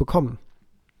zu bekommen.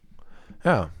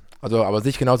 Ja, also aber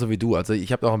sich genauso wie du. Also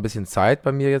ich habe noch ein bisschen Zeit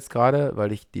bei mir jetzt gerade,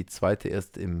 weil ich die zweite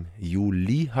erst im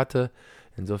Juli hatte.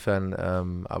 Insofern,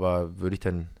 aber würde ich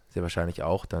dann sehr wahrscheinlich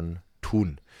auch dann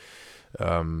tun,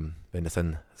 wenn das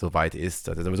dann soweit ist.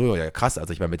 Das ist sowieso ja krass.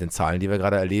 Also ich meine, mit den Zahlen, die wir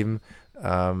gerade erleben,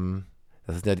 das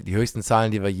sind ja die höchsten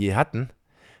Zahlen, die wir je hatten.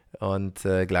 Und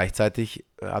gleichzeitig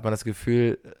hat man das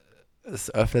Gefühl,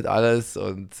 es öffnet alles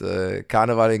und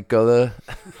Karneval in Köln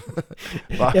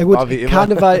war wie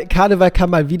immer. Karneval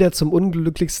kam mal wieder zum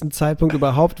unglücklichsten Zeitpunkt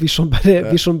überhaupt, wie schon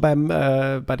beim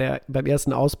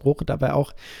ersten Ausbruch. Dabei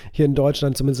auch hier in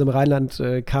Deutschland, zumindest im Rheinland,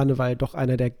 Karneval doch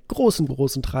einer der großen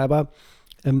Treiber.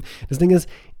 Das Ding ist,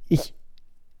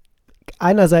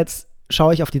 einerseits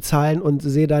schaue ich auf die Zahlen und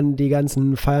sehe dann die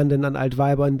ganzen Feiernden an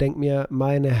Altweiber und denke mir,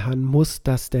 meine Herren, muss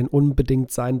das denn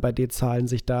unbedingt sein, bei den Zahlen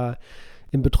sich da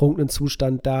im betrunkenen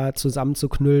Zustand da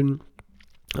zusammenzuknüllen?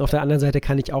 Auf der anderen Seite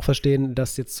kann ich auch verstehen,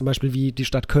 dass jetzt zum Beispiel wie die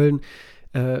Stadt Köln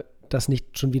das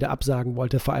nicht schon wieder absagen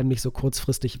wollte, vor allem nicht so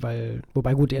kurzfristig,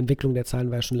 wobei gut, die Entwicklung der Zahlen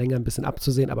war ja schon länger ein bisschen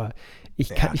abzusehen, aber ich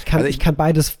kann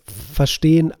beides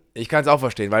verstehen. Ich kann es auch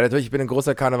verstehen, weil natürlich, ich bin ein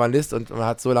großer Karnevalist und man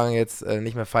hat so lange jetzt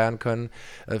nicht mehr feiern können.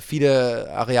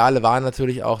 Viele Areale waren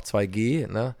natürlich auch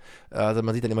 2G, ne? Also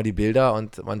man sieht dann immer die Bilder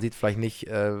und man sieht vielleicht nicht,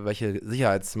 welche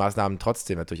Sicherheitsmaßnahmen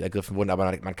trotzdem natürlich ergriffen wurden,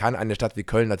 aber man kann eine Stadt wie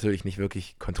Köln natürlich nicht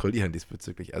wirklich kontrollieren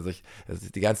diesbezüglich. Also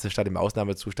die ganze Stadt im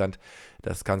Ausnahmezustand,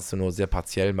 das kannst du nur sehr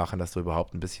partiell machen, dass du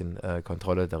überhaupt ein bisschen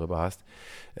Kontrolle darüber hast.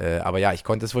 Aber ja, ich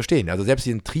konnte es verstehen. Also selbst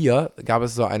in Trier gab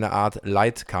es so eine Art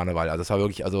Light-Karneval. Also es war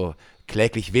wirklich, also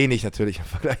kläglich wenig natürlich im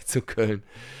Vergleich zu Köln.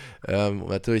 Und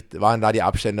natürlich waren da die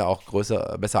Abstände auch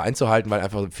besser einzuhalten, weil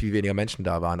einfach viel weniger Menschen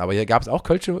da waren. Aber hier gab es auch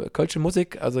kölsche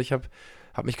Musik. Also ich hab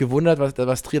mich gewundert,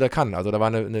 was Trier da kann. Also da war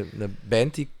eine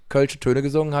Band, die kölsche Töne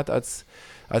gesungen hat, als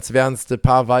wären es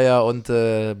Paar Weiher und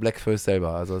Blackfurs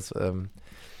selber. Also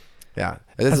ja.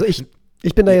 Also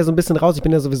ich bin da ja so ein bisschen raus. Ich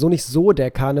bin ja sowieso nicht so der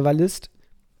Karnevalist.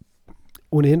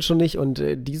 Ohnehin schon nicht. Und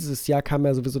dieses Jahr kam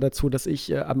ja sowieso dazu, dass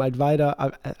ich am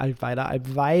Altweiber,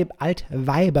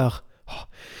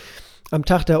 am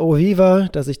Tag der Oviva,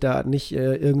 dass ich da nicht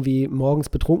irgendwie morgens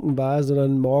betrunken war,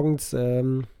 sondern morgens,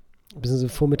 bzw.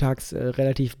 vormittags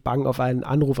relativ bang auf einen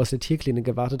Anruf aus der Tierklinik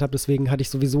gewartet habe. Deswegen hatte ich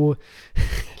sowieso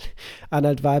an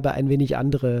Altweiber ein wenig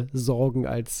andere Sorgen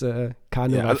als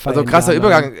Karneval. Ja, also krasser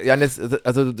Übergang, Janis,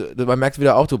 also man merkt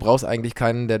wieder auch, du brauchst eigentlich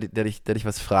keinen, der dich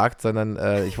was fragt, sondern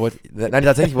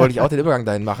tatsächlich wollte ich auch den Übergang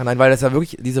dahin machen. Nein, weil das ja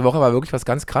wirklich, diese Woche war wirklich was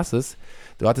ganz Krasses.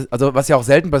 Also was ja auch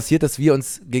selten passiert, dass wir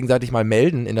uns gegenseitig mal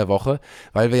melden in der Woche,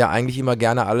 weil wir ja eigentlich immer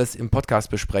gerne alles im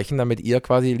Podcast besprechen, damit ihr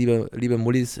quasi, liebe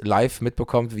Mullis, live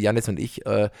mitbekommt, wie Janis und ich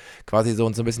quasi so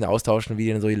uns so ein bisschen austauschen, wie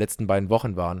denn so die letzten beiden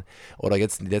Wochen waren. Oder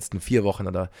jetzt die letzten 4 Wochen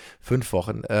oder 5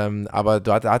 Wochen. Aber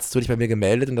da hast du dich bei mir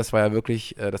gemeldet und das war ja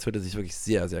wirklich, das hörte sich wirklich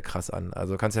sehr, sehr krass an.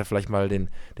 Also kannst ja vielleicht mal den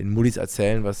Mullis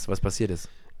erzählen, was passiert ist.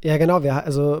 Ja, genau.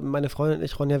 Also meine Freundin und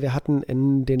ich, Ronja, wir hatten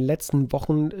in den letzten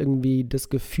Wochen irgendwie das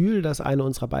Gefühl, dass eine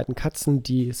unserer beiden Katzen,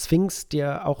 die Sphinx, die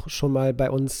ihr auch schon mal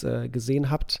bei uns gesehen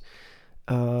habt,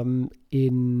 auf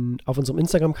unserem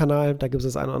Instagram-Kanal, da gibt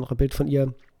es das ein oder andere Bild von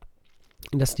ihr,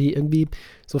 dass die irgendwie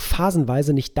so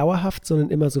phasenweise, nicht dauerhaft,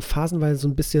 sondern immer so phasenweise so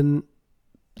ein bisschen,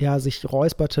 ja, sich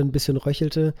räusperte, ein bisschen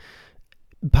röchelte,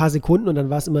 ein paar Sekunden und dann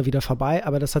war es immer wieder vorbei,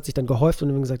 aber das hat sich dann gehäuft und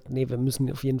wir haben gesagt, nee, wir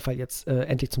müssen auf jeden Fall jetzt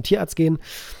endlich zum Tierarzt gehen.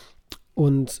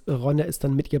 Und Ronja ist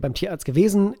dann mit ihr beim Tierarzt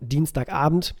gewesen,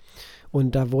 Dienstagabend,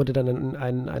 und da wurde dann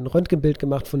ein Röntgenbild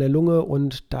gemacht von der Lunge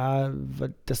und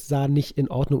das sah nicht in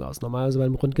Ordnung aus. Normalerweise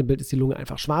beim Röntgenbild ist die Lunge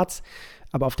einfach schwarz,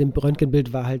 aber auf dem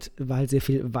Röntgenbild war halt sehr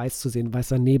viel weiß zu sehen,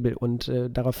 weißer Nebel, und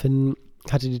daraufhin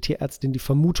hatte die Tierärztin die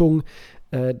Vermutung,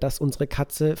 dass unsere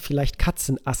Katze vielleicht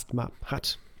Katzenasthma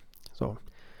hat. So.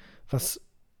 Was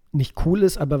nicht cool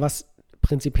ist, aber was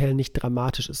prinzipiell nicht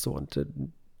dramatisch ist so. Und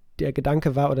der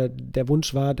Gedanke war oder der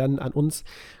Wunsch war dann an uns,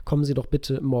 kommen Sie doch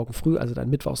bitte morgen früh, also dann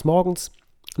mittwochs morgens,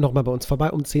 nochmal bei uns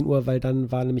vorbei um 10 Uhr, weil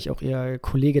dann war nämlich auch Ihr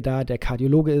Kollege da, der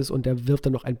Kardiologe ist, und der wirft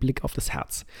dann noch einen Blick auf das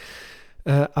Herz.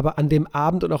 Aber an dem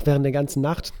Abend und auch während der ganzen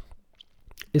Nacht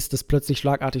ist es plötzlich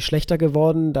schlagartig schlechter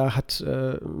geworden. Da hat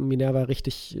Minerva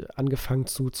richtig angefangen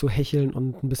zu hecheln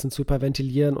und ein bisschen zu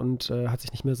hyperventilieren und hat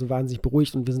sich nicht mehr so wahnsinnig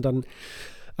beruhigt. Und wir sind dann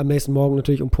am nächsten Morgen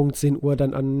natürlich um Punkt 10 Uhr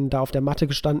dann da auf der Matte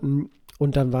gestanden.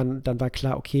 Und dann war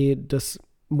klar, okay, das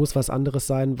muss was anderes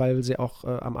sein, weil sie auch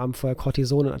am Abend vorher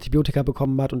Cortison und Antibiotika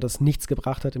bekommen hat und das nichts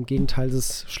gebracht hat. Im Gegenteil, es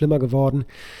ist schlimmer geworden.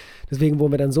 Deswegen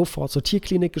wurden wir dann sofort zur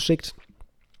Tierklinik geschickt.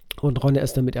 Und Ronja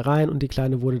ist dann mit ihr rein und die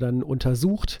Kleine wurde dann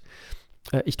untersucht.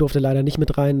 Ich durfte leider nicht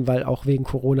mit rein, weil auch wegen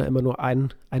Corona immer nur eine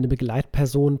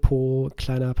Begleitperson pro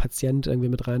kleiner Patient irgendwie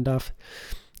mit rein darf.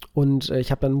 Und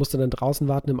ich musste dann draußen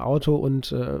warten im Auto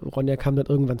und Ronja kam dann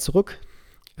irgendwann zurück.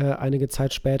 Einige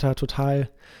Zeit später total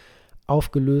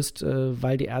aufgelöst,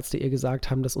 weil die Ärzte ihr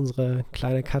gesagt haben, dass unsere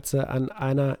kleine Katze an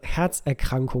einer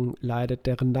Herzerkrankung leidet,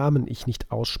 deren Namen ich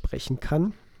nicht aussprechen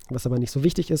kann, was aber nicht so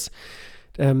wichtig ist.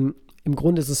 Im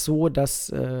Grunde ist es so,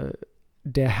 dass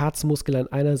der Herzmuskel an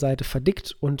einer Seite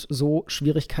verdickt und so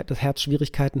das Herz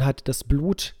Schwierigkeiten hat, das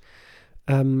Blut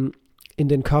in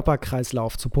den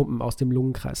Körperkreislauf zu pumpen aus dem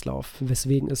Lungenkreislauf,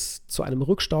 weswegen es zu einem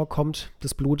Rückstau kommt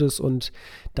des Blutes, und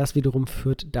das wiederum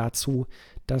führt dazu,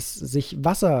 dass sich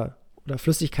Wasser oder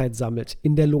Flüssigkeit sammelt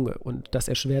in der Lunge, und das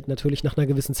erschwert natürlich nach einer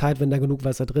gewissen Zeit, wenn da genug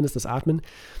Wasser drin ist, das Atmen.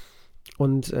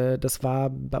 Und das war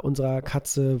bei unserer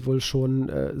Katze wohl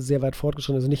schon sehr weit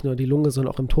fortgeschritten, also nicht nur die Lunge,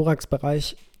 sondern auch im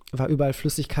Thoraxbereich war überall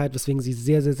Flüssigkeit, weswegen sie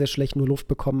sehr, sehr, sehr schlecht nur Luft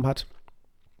bekommen hat.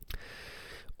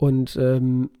 Und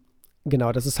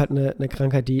genau, das ist halt eine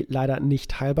Krankheit, die leider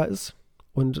nicht heilbar ist.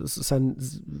 Und es ist ein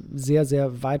sehr,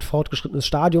 sehr weit fortgeschrittenes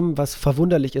Stadium, was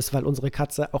verwunderlich ist, weil unsere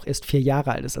Katze auch erst 4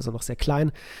 Jahre alt ist, also noch sehr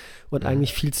klein und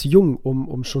eigentlich viel zu jung,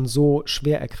 um schon so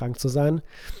schwer erkrankt zu sein.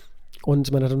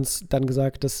 Und man hat uns dann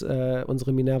gesagt, dass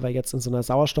unsere Minerva jetzt in so einer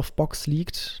Sauerstoffbox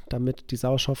liegt, damit die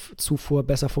Sauerstoffzufuhr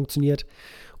besser funktioniert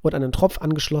und an einen Tropf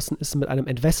angeschlossen ist mit einem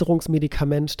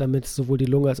Entwässerungsmedikament, damit sowohl die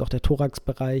Lunge als auch der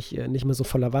Thoraxbereich nicht mehr so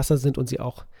voller Wasser sind und sie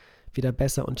auch wieder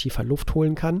besser und tiefer Luft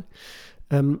holen kann.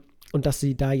 Und dass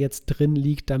sie da jetzt drin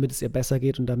liegt, damit es ihr besser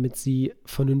geht und damit sie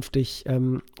vernünftig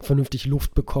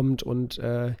Luft bekommt und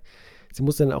sie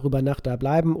muss dann auch über Nacht da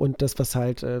bleiben. Und das, was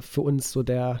halt für uns so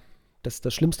das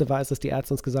Schlimmste war, ist, dass die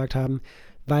Ärzte uns gesagt haben,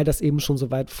 weil das eben schon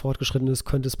so weit fortgeschritten ist,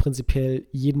 könnte es prinzipiell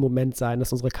jeden Moment sein,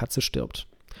 dass unsere Katze stirbt.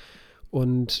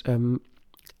 Und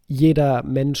jeder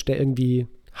Mensch, der irgendwie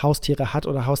Haustiere hat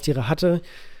oder Haustiere hatte,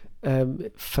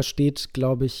 versteht,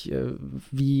 glaube ich,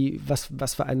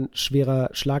 was für ein schwerer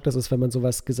Schlag das ist, wenn man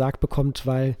sowas gesagt bekommt,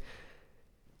 weil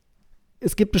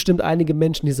es gibt bestimmt einige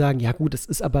Menschen, die sagen, ja gut, es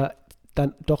ist aber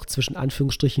dann doch zwischen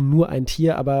Anführungsstrichen nur ein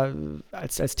Tier, aber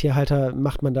als Tierhalter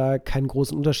macht man da keinen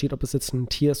großen Unterschied, ob es jetzt ein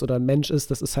Tier ist oder ein Mensch ist,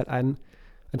 das ist halt ein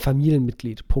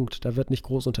Familienmitglied, Punkt. Da wird nicht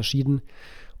groß unterschieden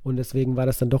und deswegen war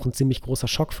das dann doch ein ziemlich großer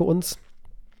Schock für uns.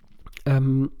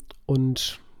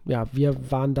 Und ja,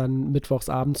 wir waren dann mittwochs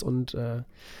abends und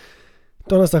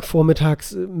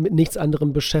Donnerstagvormittags mit nichts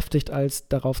anderem beschäftigt, als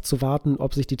darauf zu warten,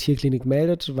 ob sich die Tierklinik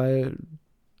meldet, weil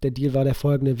der Deal war der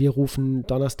folgende: Wir rufen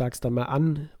donnerstags dann mal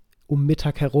an, um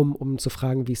Mittag herum, um zu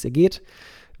fragen, wie es ihr geht.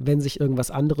 Wenn sich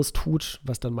irgendwas anderes tut,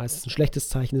 was dann meistens ein schlechtes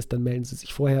Zeichen ist, dann melden sie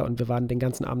sich vorher und wir waren den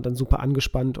ganzen Abend dann super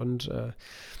angespannt und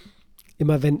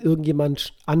immer wenn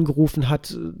irgendjemand angerufen hat,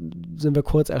 sind wir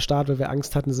kurz erstarrt, weil wir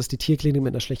Angst hatten, es ist die Tierklinik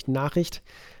mit einer schlechten Nachricht.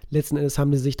 Letzten Endes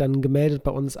haben die sich dann gemeldet bei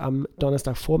uns am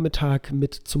Donnerstagvormittag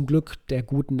mit zum Glück der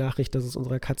guten Nachricht, dass es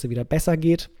unserer Katze wieder besser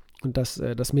geht und dass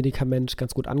das Medikament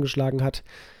ganz gut angeschlagen hat,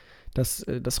 dass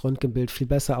das Röntgenbild viel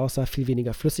besser aussah, viel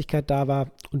weniger Flüssigkeit da war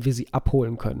und wir sie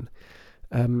abholen können.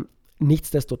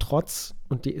 Nichtsdestotrotz,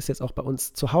 und die ist jetzt auch bei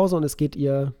uns zu Hause und es geht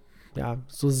ihr, ja,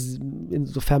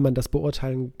 insofern man das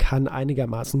beurteilen kann,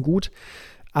 einigermaßen gut.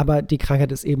 Aber die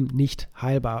Krankheit ist eben nicht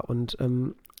heilbar. Und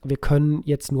wir können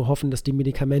jetzt nur hoffen, dass die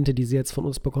Medikamente, die sie jetzt von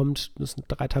uns bekommt, das sind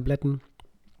 3 Tabletten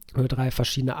oder 3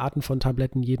 verschiedene Arten von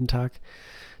Tabletten jeden Tag,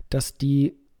 dass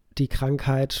die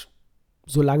Krankheit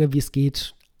so lange wie es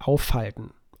geht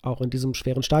aufhalten. Auch in diesem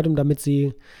schweren Stadium, damit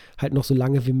sie halt noch so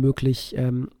lange wie möglich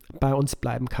bei uns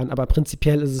bleiben kann. Aber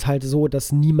prinzipiell ist es halt so,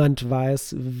 dass niemand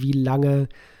weiß, wie lange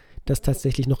das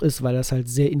tatsächlich noch ist, weil das halt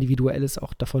sehr individuell ist,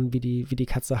 auch davon, wie die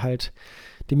Katze halt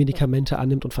die Medikamente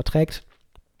annimmt und verträgt.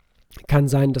 Kann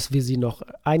sein, dass wir sie noch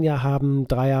 1 Jahr haben,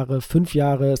 3 Jahre, 5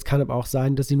 Jahre. Es kann aber auch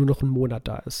sein, dass sie nur noch einen Monat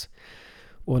da ist.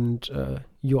 Und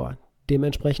ja,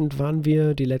 dementsprechend waren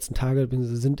wir die letzten Tage,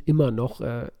 sind immer noch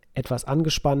etwas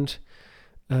angespannt.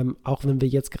 Auch wenn wir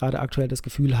jetzt gerade aktuell das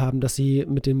Gefühl haben, dass sie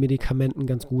mit den Medikamenten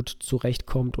ganz gut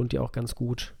zurechtkommt und die auch ganz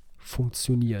gut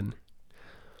funktionieren.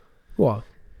 Ja.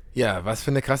 Ja, was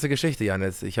für eine krasse Geschichte,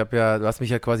 Janis. Du hast mich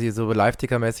ja quasi so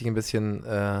Live-Ticker-mäßig ein bisschen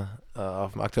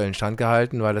auf dem aktuellen Stand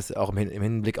gehalten, weil das auch im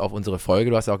Hinblick auf unsere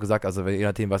Folge, du hast ja auch gesagt, also je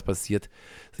nachdem, was passiert,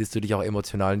 siehst du dich auch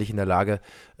emotional nicht in der Lage,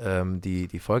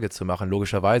 die Folge zu machen,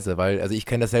 logischerweise, weil, also ich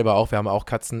kenne das selber auch, wir haben auch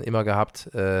Katzen immer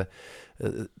gehabt,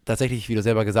 tatsächlich, wie du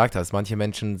selber gesagt hast, manche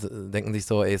Menschen denken sich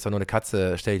so, ey, ist doch nur eine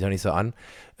Katze, stell dich doch nicht so an.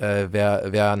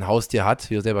 Wer ein Haustier hat,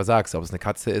 wie du selber sagst, ob es eine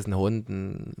Katze ist, ein Hund,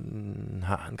 ein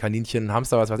Kaninchen, ein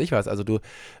Hamster, was weiß ich was, also du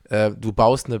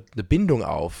baust eine Bindung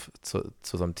auf zu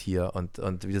so einem Tier und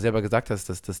wie du selber gesagt hast,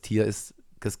 das Tier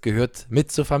das gehört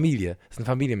mit zur Familie, ist ein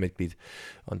Familienmitglied.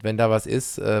 Und wenn da was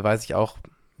ist, wusste ich auch,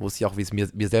 wie es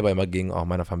mir selber immer ging, auch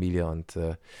meiner Familie und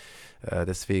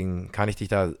deswegen kann ich dich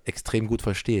da extrem gut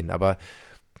verstehen. Aber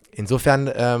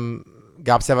insofern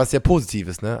gab es ja was sehr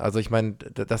Positives, ne? Also ich meine,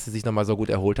 dass sie sich nochmal so gut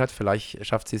erholt hat, vielleicht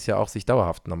schafft sie es ja auch, sich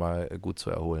dauerhaft nochmal gut zu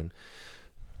erholen.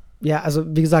 Ja, also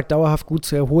wie gesagt, dauerhaft gut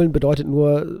zu erholen bedeutet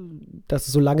nur, dass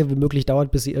es so lange wie möglich dauert,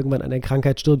 bis sie irgendwann an der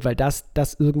Krankheit stirbt, weil das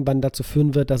irgendwann dazu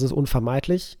führen wird, das ist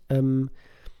unvermeidlich.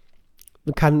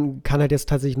 Man kann halt jetzt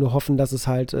tatsächlich nur hoffen, dass es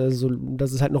halt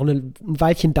noch ein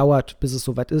Weilchen dauert, bis es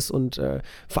soweit ist und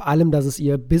vor allem, dass es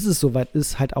ihr, bis es soweit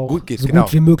ist, halt auch gut geht, so genau.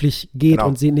 gut wie möglich geht Genau.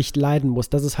 und sie nicht leiden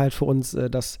muss. Das ist halt für uns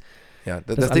das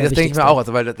denke ich mir auch,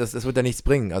 also weil das wird ja nichts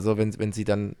bringen. Also wenn sie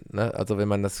dann, ne, also wenn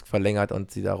man das verlängert und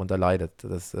sie darunter leidet,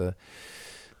 das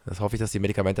hoffe ich, dass die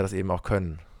Medikamente das eben auch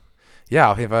können.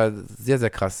 Ja, auf jeden Fall sehr, sehr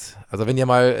krass. Also wenn ihr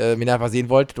mal Minerva sehen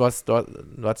wollt, du hast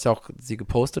ja auch sie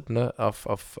gepostet, ne,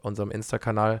 auf unserem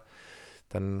Insta-Kanal,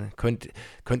 dann könnt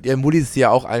ihr Mullis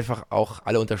ja auch einfach auch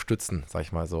alle unterstützen, sag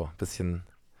ich mal so. Bisschen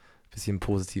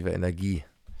positive Energie.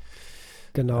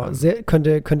 Genau, könnt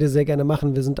ihr sehr gerne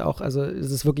machen. Wir sind auch, also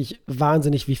es ist wirklich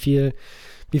wahnsinnig, wie viel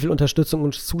Unterstützung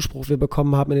und Zuspruch wir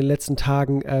bekommen haben in den letzten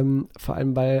Tagen. Vor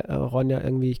allem, weil Ronja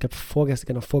irgendwie, ich glaube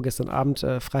vorgestern Abend,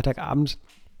 Freitagabend,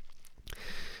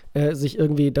 sich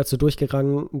irgendwie dazu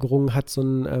durchgerungen hat, so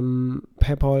einen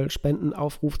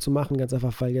PayPal-Spendenaufruf zu machen. Ganz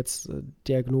einfach, weil jetzt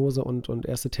Diagnose und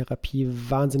erste Therapie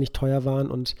wahnsinnig teuer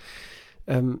waren und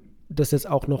das jetzt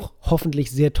auch noch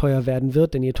hoffentlich sehr teuer werden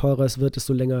wird, denn je teurer es wird,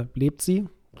 desto länger lebt sie,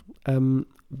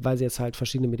 weil sie jetzt halt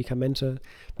verschiedene Medikamente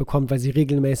bekommt, weil sie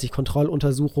regelmäßig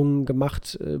Kontrolluntersuchungen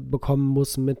gemacht bekommen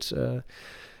muss mit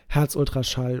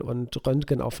Herzultraschall und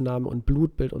Röntgenaufnahme und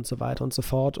Blutbild und so weiter und so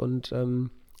fort. Und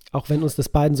auch wenn uns das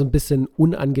beiden so ein bisschen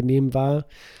unangenehm war,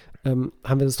 haben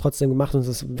wir das trotzdem gemacht und es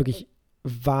ist wirklich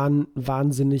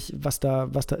wahnsinnig, was da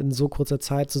in so kurzer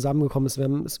Zeit zusammengekommen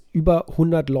ist. Über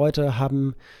 100 Leute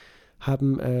haben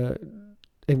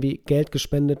irgendwie Geld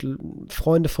gespendet,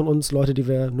 Freunde von uns, Leute, die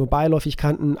wir nur beiläufig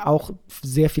kannten, auch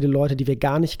sehr viele Leute, die wir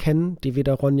gar nicht kennen, die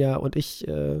weder Ronja und ich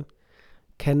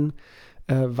kennen.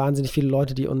 Wahnsinnig viele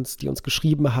Leute, die uns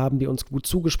geschrieben haben, die uns gut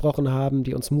zugesprochen haben,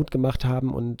 die uns Mut gemacht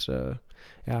haben und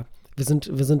ja, wir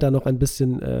sind da noch ein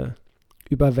bisschen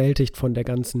überwältigt von dem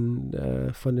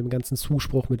ganzen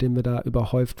Zuspruch, mit dem wir da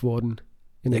überhäuft wurden.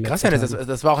 Ja, krass, ja,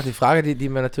 das war auch die Frage, die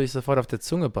mir natürlich sofort auf der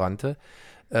Zunge brannte.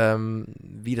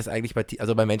 Wie das eigentlich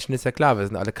bei Menschen ist ja klar, wir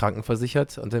sind alle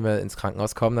krankenversichert und wenn wir ins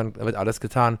Krankenhaus kommen, dann wird alles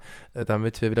getan,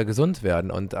 damit wir wieder gesund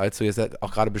werden. Und als du jetzt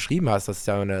auch gerade beschrieben hast, das ist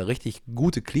ja eine richtig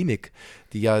gute Klinik,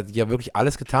 die ja wirklich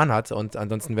alles getan hat und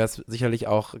ansonsten wäre es sicherlich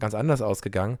auch ganz anders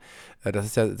ausgegangen. Das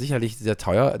ist ja sicherlich sehr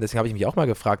teuer, deswegen habe ich mich auch mal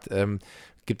gefragt,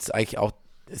 gibt es eigentlich auch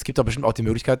es gibt doch bestimmt auch die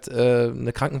Möglichkeit,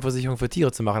 eine Krankenversicherung für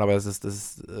Tiere zu machen, aber ist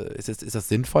das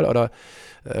sinnvoll oder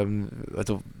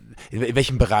also in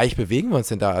welchem Bereich bewegen wir uns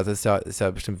denn da? Also ist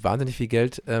ja bestimmt wahnsinnig viel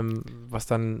Geld, was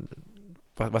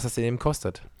das denn eben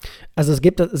kostet. Also es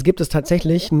gibt es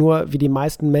tatsächlich, nur wie die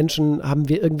meisten Menschen haben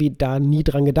wir irgendwie da nie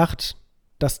dran gedacht,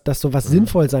 dass sowas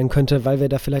sinnvoll sein könnte, weil wir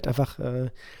da vielleicht einfach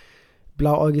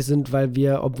blauäugig sind, weil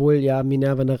wir, obwohl ja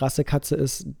Minerva eine Rassekatze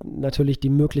ist, natürlich die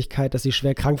Möglichkeit, dass sie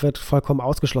schwer krank wird, vollkommen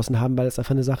ausgeschlossen haben, weil es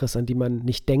einfach eine Sache ist, an die man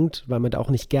nicht denkt, weil man da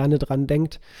auch nicht gerne dran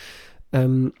denkt.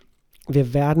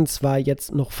 Wir werden zwar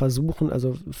jetzt noch versuchen,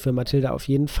 also für Mathilda auf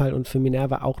jeden Fall und für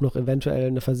Minerva auch noch eventuell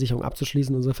eine Versicherung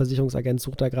abzuschließen. Unser Versicherungsagent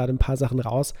sucht da gerade ein paar Sachen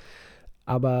raus,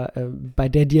 aber bei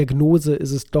der Diagnose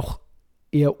ist es doch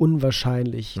eher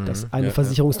unwahrscheinlich, dass eine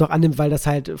Versicherung es noch annimmt, weil das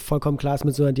halt vollkommen klar ist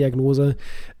mit so einer Diagnose,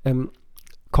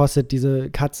 kostet diese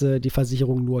Katze die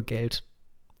Versicherung nur Geld.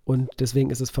 Und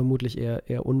deswegen ist es vermutlich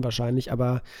eher unwahrscheinlich.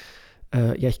 Aber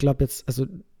ja, ich glaube jetzt, also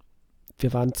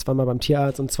wir waren zweimal beim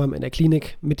Tierarzt und zweimal in der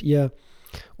Klinik mit ihr.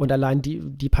 Und allein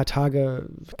die paar Tage,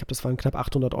 ich glaube, das waren knapp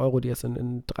 800 Euro, die jetzt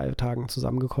in 3 Tagen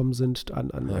zusammengekommen sind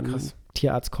an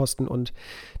Tierarztkosten. Und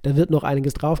da wird noch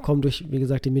einiges draufkommen durch, wie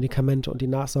gesagt, die Medikamente und die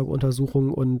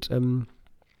Nachsorgeuntersuchungen. Und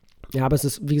ja, aber es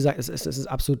ist, wie gesagt, es ist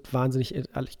absolut wahnsinnig.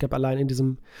 Ich glaube, allein in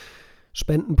diesem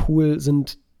Spendenpool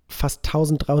sind fast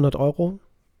 1300 Euro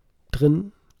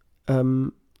drin.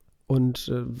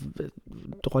 Und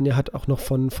Ronja hat auch noch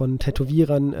von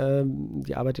Tätowierern,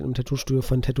 die arbeitet im Tattoo-Studio,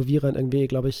 von Tätowierern irgendwie,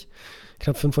 glaube ich,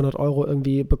 knapp 500 Euro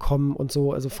irgendwie bekommen und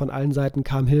so. Also von allen Seiten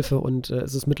kam Hilfe und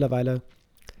es ist mittlerweile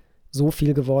so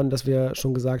viel geworden, dass wir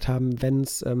schon gesagt haben, wenn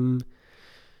es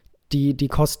die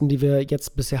Kosten, die wir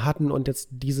jetzt bisher hatten und jetzt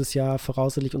dieses Jahr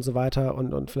voraussichtlich und so weiter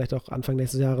und vielleicht auch Anfang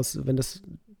nächstes Jahres, wenn das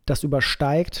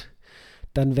übersteigt,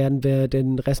 dann werden wir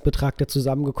den Restbetrag, der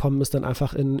zusammengekommen ist, dann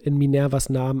einfach in Minervas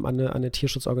Namen an eine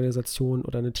Tierschutzorganisation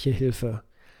oder eine Tierhilfe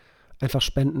einfach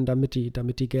spenden, damit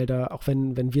die Gelder, auch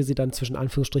wenn wir sie dann zwischen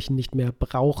Anführungsstrichen nicht mehr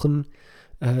brauchen,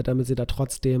 damit sie da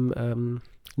trotzdem einem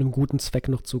guten Zweck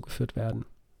noch zugeführt werden.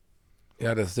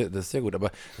 Ja, das ist sehr gut.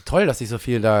 Aber toll, dass sich so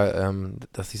viele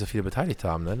beteiligt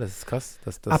haben, ne? Das ist krass.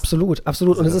 Absolut.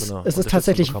 Und es ist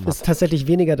tatsächlich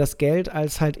weniger das Geld,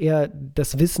 als halt eher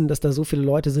das Wissen, dass da so viele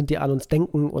Leute sind, die an uns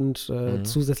denken und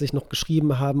zusätzlich noch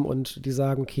geschrieben haben und die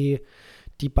sagen, okay,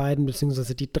 die beiden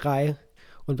beziehungsweise die 3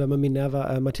 und wenn man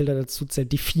Mathilda dazu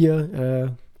zählt, die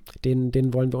 4,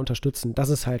 den wollen wir unterstützen. Das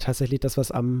ist halt tatsächlich das,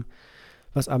 was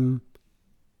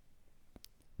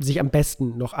sich am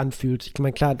besten noch anfühlt. Ich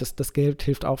meine, klar, das Geld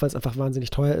hilft auch, weil es einfach wahnsinnig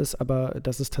teuer ist, aber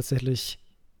das ist tatsächlich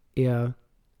eher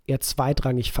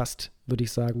zweitrangig fast, würde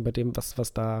ich sagen, bei dem,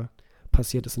 was da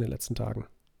passiert ist in den letzten Tagen.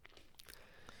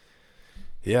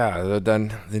 Ja, also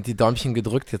dann sind die Däumchen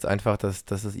gedrückt jetzt einfach, dass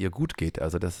es ihr gut geht,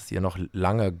 also dass es ihr noch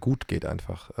lange gut geht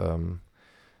einfach.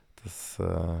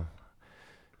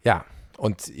 Ja,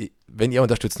 und wenn ihr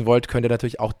unterstützen wollt, könnt ihr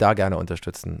natürlich auch da gerne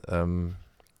unterstützen.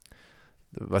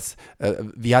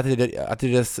 Wie hattet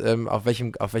ihr das, auf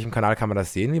welchem Kanal kann man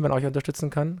das sehen, wie man euch unterstützen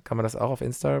kann? Kann man das auch auf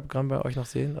Instagram bei euch noch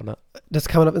sehen? Oder? Das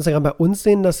kann man auf Instagram bei uns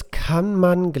sehen. Das kann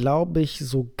man, glaube ich,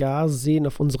 sogar sehen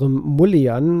auf unserem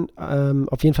Mullian.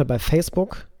 Auf jeden Fall bei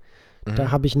Facebook.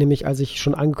 Da habe ich nämlich, als ich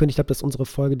schon angekündigt habe, dass unsere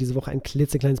Folge diese Woche ein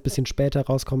klitzekleines bisschen später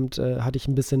rauskommt, hatte ich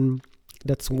ein bisschen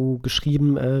dazu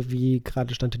geschrieben, wie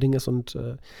gerade Stand der Dinge ist und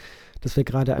dass wir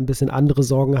gerade ein bisschen andere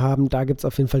Sorgen haben. Da gibt es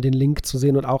auf jeden Fall den Link zu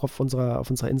sehen und auch auf unserer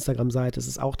Instagram-Seite ist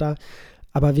es auch da.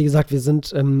 Aber wie gesagt, wir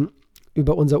sind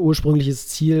über unser ursprüngliches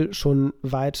Ziel schon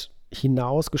weit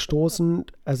hinausgestoßen.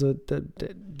 Also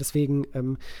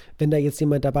deswegen, wenn da jetzt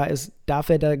jemand dabei ist, darf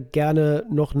er da gerne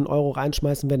noch einen Euro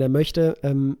reinschmeißen, wenn er möchte.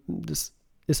 Das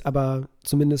ist aber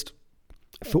zumindest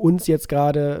für uns jetzt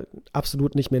gerade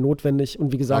absolut nicht mehr notwendig.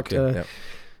 Und wie gesagt,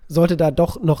 sollte da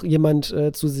doch noch jemand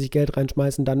zusätzlich Geld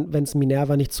reinschmeißen, dann, wenn es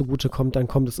Minerva nicht zugute kommt, dann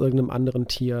kommt es irgendeinem anderen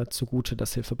Tier zugute,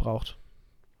 das Hilfe braucht.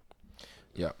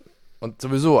 Ja, und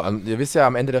sowieso, ihr wisst ja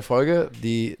am Ende der Folge,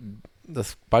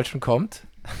 das bald schon kommt,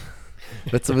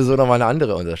 wird sowieso nochmal eine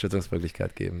andere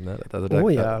Unterstützungsmöglichkeit geben. Ne? Also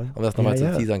um das nochmal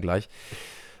zu teasern gleich.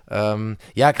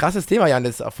 Krasses Thema, Jan.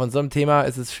 Von so einem Thema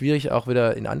ist es schwierig, auch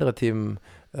wieder in andere Themen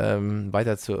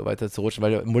weiter zu rutschen,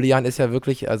 weil Mullian ist ja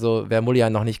wirklich, also wer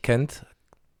Mullian noch nicht kennt,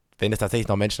 wenn es tatsächlich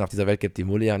noch Menschen auf dieser Welt gibt, die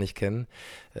Mullian nicht kennen,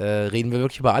 reden wir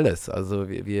wirklich über alles. Also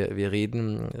wir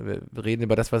reden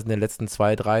über das, was in den letzten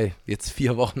 2, 3, jetzt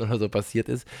 4 Wochen oder so passiert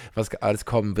ist, was alles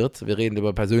kommen wird. Wir reden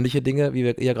über persönliche Dinge, wie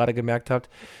ihr gerade gemerkt habt,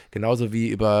 genauso wie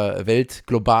über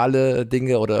weltglobale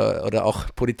Dinge oder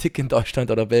auch Politik in Deutschland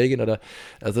oder Belgien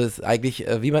also es ist eigentlich,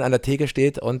 wie man an der Theke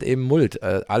steht und eben mullt.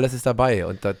 Alles ist dabei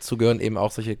und dazu gehören eben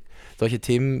auch solche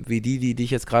Themen wie die dich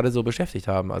jetzt gerade so beschäftigt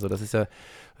haben. Also das ist ja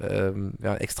ein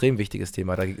extrem wichtiges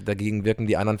Thema. Dagegen wirken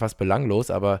die anderen fast belanglos,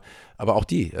 aber auch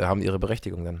die haben ihre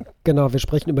Berechtigung dann. Genau, wir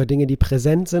sprechen über Dinge, die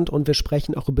präsent sind und wir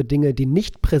sprechen auch über Dinge, die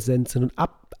nicht präsent sind. Und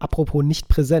apropos nicht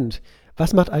präsent,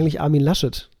 was macht eigentlich Armin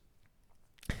Laschet?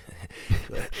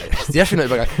 Sehr schöner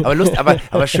Übergang.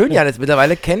 Aber schön, Jan,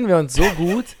 mittlerweile kennen wir uns so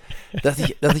gut, dass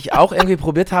ich auch irgendwie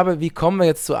probiert habe, wie kommen wir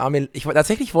jetzt zu Armin.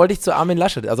 Tatsächlich wollte ich zu Armin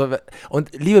Laschet.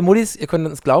 Und liebe Mullis, ihr könnt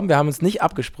uns glauben, wir haben uns nicht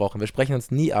abgesprochen. Wir sprechen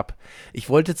uns nie ab. Ich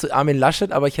wollte zu Armin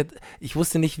Laschet, aber ich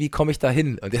wusste nicht, wie komme ich da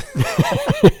hin.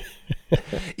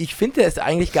 Ich finde, er ist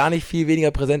eigentlich gar nicht viel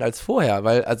weniger präsent als vorher,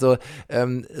 weil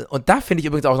und da finde ich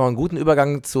übrigens auch noch einen guten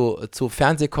Übergang zu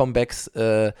Fernseh-Comebacks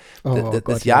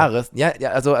des Jahres. Ja,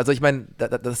 also ich meine,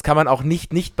 das kann man auch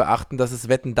nicht beachten, dass es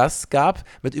Wetten, das gab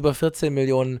mit über 14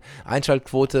 Millionen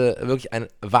Einschaltquote, wirklich ein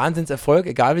Wahnsinnserfolg,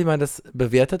 egal wie man das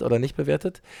bewertet oder nicht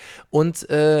bewertet, und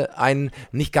ein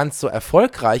nicht ganz so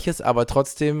erfolgreiches, aber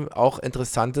trotzdem auch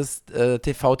interessantes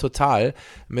TV Total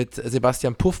mit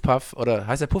Sebastian Puffpaff, oder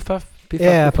heißt er Puffpaff?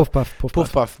 Ja,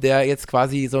 Puffpaff, der jetzt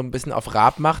quasi so ein bisschen auf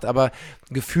Rab macht, aber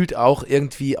gefühlt auch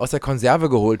irgendwie aus der Konserve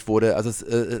geholt wurde. Also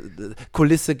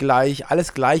Kulisse gleich,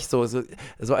 alles gleich so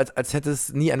als hätte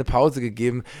es nie eine Pause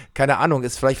gegeben. Keine Ahnung,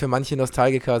 ist vielleicht für manche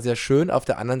Nostalgiker sehr schön. Auf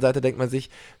der anderen Seite denkt man sich,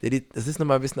 das ist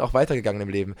nochmal ein bisschen auch weitergegangen im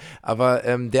Leben. Aber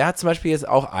der hat zum Beispiel jetzt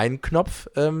auch einen Knopf,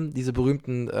 diese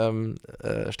berühmten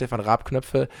Stefan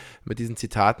Raab-Knöpfe mit diesen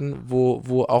Zitaten,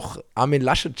 wo auch Armin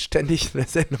Laschet ständig in der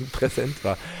Sendung präsent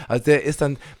war. Also er ist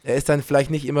dann vielleicht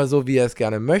nicht immer so, wie er es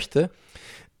gerne möchte,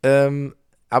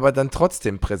 aber dann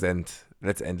trotzdem präsent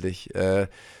letztendlich.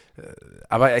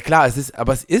 Aber klar, es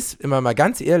ist, wenn man mal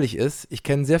ganz ehrlich ist, ich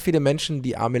kenne sehr viele Menschen,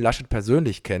 die Armin Laschet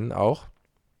persönlich kennen auch.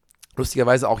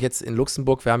 Lustigerweise auch jetzt in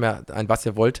Luxemburg, wir haben ja eine Was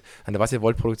ihr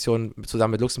wollt-Produktion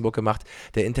zusammen mit Luxemburg gemacht.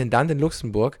 Der Intendant in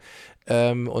Luxemburg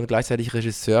und gleichzeitig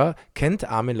Regisseur kennt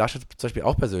Armin Laschet zum Beispiel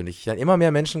auch persönlich. Ich lerne immer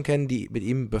mehr Menschen kennen, die mit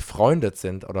ihm befreundet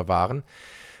sind oder waren.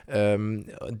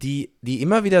 Die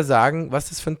immer wieder sagen, was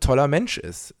das für ein toller Mensch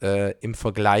ist, im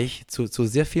Vergleich zu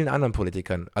sehr vielen anderen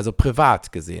Politikern, also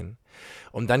privat gesehen.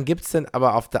 Und dann gibt es dann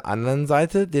aber auf der anderen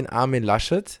Seite den Armin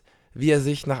Laschet, wie er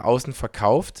sich nach außen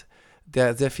verkauft,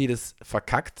 der sehr vieles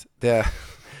verkackt, der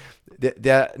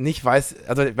nicht weiß,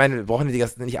 also ich meine, wir brauchen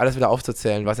nicht alles wieder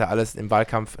aufzuzählen, was er alles im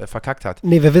Wahlkampf verkackt hat.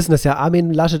 Nee, wir wissen das ja.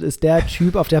 Armin Laschet ist der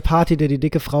Typ auf der Party, der die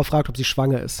dicke Frau fragt, ob sie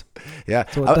schwanger ist. Ja,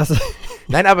 so,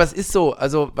 nein, aber es ist so,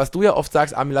 also was du ja oft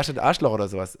sagst, Armin Laschet Arschloch oder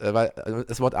sowas, weil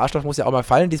das Wort Arschloch muss ja auch mal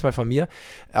fallen, diesmal von mir,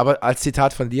 aber als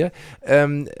Zitat von dir,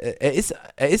 er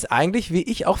ist eigentlich, wie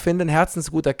ich auch finde, ein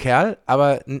herzensguter Kerl,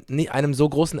 aber einem so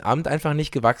großen Amt einfach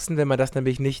nicht gewachsen, wenn man das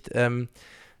nämlich nicht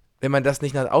wenn man das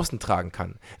nicht nach außen tragen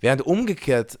kann. Während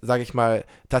umgekehrt, sage ich mal,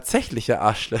 tatsächliche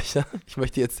Arschlöcher, ich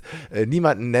möchte jetzt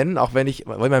niemanden nennen, auch wenn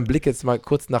mein Blick jetzt mal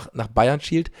kurz nach Bayern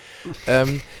schielt,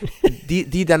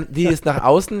 die es nach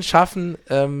außen schaffen,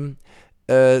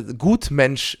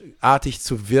 gutmenschartig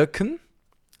zu wirken,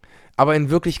 aber in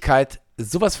Wirklichkeit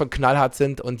sowas von knallhart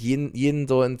sind und jeden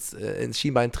so ins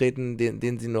Schienbein treten,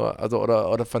 den sie nur, also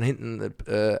oder von hinten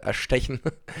erstechen,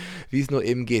 wie es nur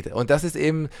eben geht. Und das ist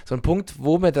eben so ein Punkt,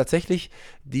 wo mir tatsächlich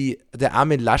der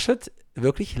Armin Laschet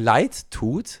wirklich leid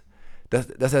tut,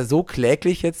 dass er so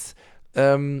kläglich jetzt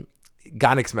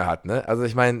gar nichts mehr hat. Ne? Also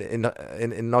ich meine,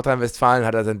 in Nordrhein-Westfalen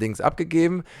hat er sein Dings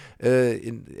abgegeben.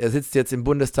 Er sitzt jetzt im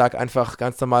Bundestag einfach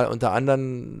ganz normal unter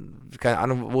anderen, keine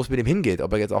Ahnung, wo es mit ihm hingeht,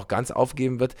 ob er jetzt auch ganz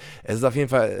aufgeben wird. Es ist auf jeden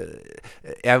Fall,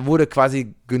 er wurde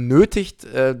quasi genötigt,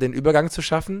 den Übergang zu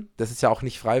schaffen. Das ist ja auch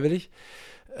nicht freiwillig.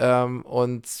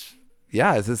 Und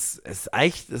ja, es ist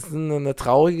eine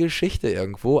traurige Geschichte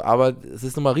irgendwo, aber es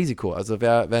ist nun mal Risiko. Also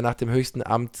wer nach dem höchsten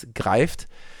Amt greift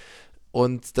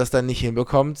und das dann nicht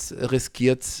hinbekommt,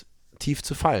 riskiert tief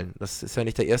zu fallen. Das ist ja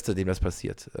nicht der Erste, dem das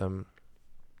passiert.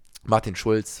 Martin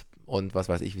Schulz und was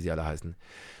weiß ich, wie sie alle heißen.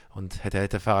 Und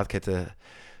hätte Fahrradkette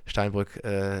Steinbrück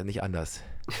nicht anders.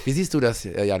 Wie siehst du das,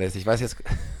 Janis? Ich weiß jetzt...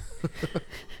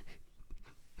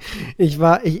 Ich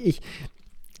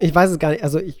weiß es gar nicht.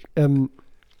 Also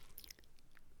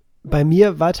bei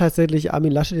mir war tatsächlich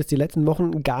Armin Laschet jetzt die letzten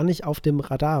Wochen gar nicht auf dem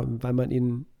Radar, weil man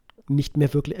ihn nicht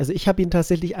mehr wirklich, also ich habe ihn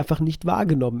tatsächlich einfach nicht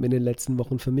wahrgenommen in den letzten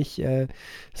Wochen. Für mich,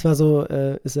 es war so,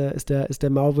 ist der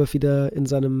Maulwurf wieder in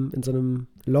seinem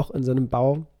Loch, in seinem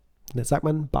Bau. Sagt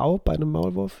man Bau bei einem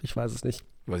Maulwurf? Ich weiß es nicht.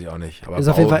 Weiß ich auch nicht. Aber ist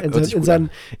auf jeden Fall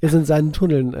ist in seinen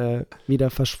Tunneln wieder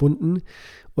verschwunden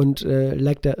und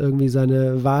leckt da irgendwie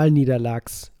seine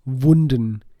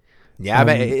Wahlniederlagswunden. Ja,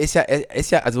 aber er ist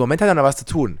ja, also im Moment hat er noch was zu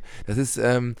tun. Ich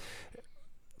habe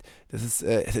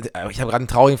gerade einen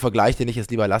traurigen Vergleich, den ich jetzt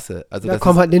lieber lasse. Also ja,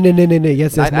 komm, nee,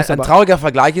 jetzt nein, ein trauriger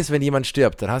Vergleich ist, wenn jemand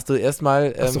stirbt. Dann hast du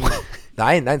erstmal,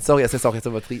 nein, sorry, das ist auch jetzt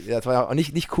übertrieben. Das war auch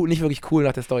nicht cool, nicht wirklich cool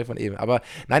nach der Story von eben. Aber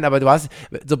du hast,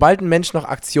 sobald ein Mensch noch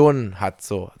Aktionen hat,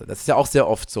 so, das ist ja auch sehr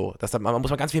oft so, man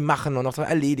muss ganz viel machen und noch so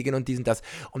erledigen und dies und das.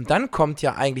 Und dann kommt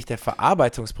ja eigentlich der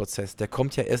Verarbeitungsprozess, der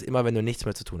kommt ja erst immer, wenn du nichts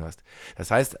mehr zu tun hast.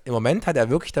 Das heißt, im Moment hat er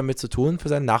wirklich damit zu tun, für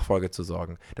seine Nachfolge zu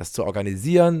sorgen, das zu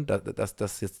organisieren, dass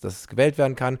gewählt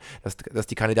werden kann, dass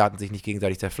die Kandidaten sich nicht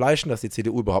gegenseitig zerfleischen, dass die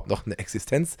CDU überhaupt noch eine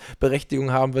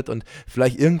Existenzberechtigung haben wird und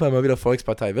vielleicht irgendwann mal wieder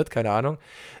Volkspartei wird, keine Ahnung.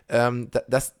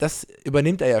 Das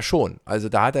übernimmt er ja schon. Also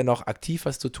da hat er noch aktiv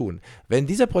was zu tun. Wenn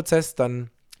dieser Prozess dann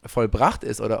vollbracht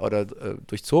ist oder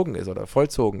durchzogen ist oder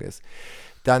vollzogen ist,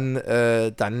 dann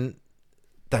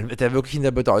wird er wirklich in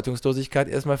der Bedeutungslosigkeit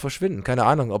erstmal verschwinden. Keine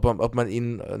Ahnung, ob man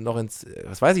ihn noch ins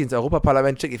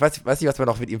Europaparlament schickt. Ich weiß nicht, was man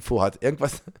noch mit ihm vorhat.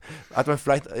 Irgendwas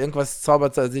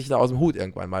zaubert er sich noch aus dem Hut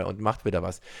irgendwann mal und macht wieder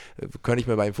was. Könnte ich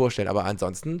mir bei ihm vorstellen. Aber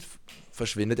ansonsten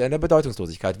verschwindet er in der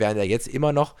Bedeutungslosigkeit, während er jetzt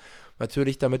immer noch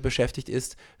natürlich damit beschäftigt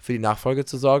ist, für die Nachfolge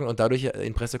zu sorgen und dadurch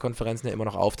in Pressekonferenzen ja immer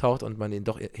noch auftaucht und man ihn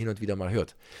doch hin und wieder mal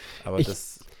hört. Aber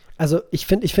Also ich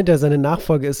finde ja, seine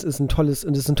Nachfolge ist ein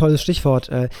tolles Stichwort.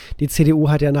 Die CDU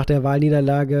hat ja nach der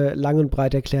Wahlniederlage lang und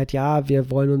breit erklärt, ja, wir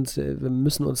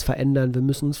müssen uns verändern, wir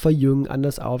müssen uns verjüngen,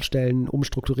 anders aufstellen,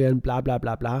 umstrukturieren, bla bla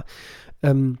bla bla.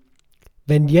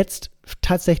 Wenn jetzt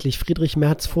tatsächlich Friedrich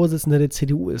Merz Vorsitzender der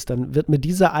CDU ist, dann wird mit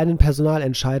dieser einen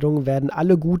Personalentscheidung werden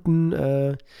alle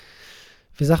guten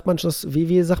wie sagt man das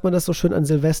so schön an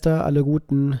Silvester? Alle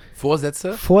guten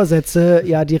Vorsätze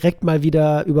ja direkt mal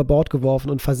wieder über Bord geworfen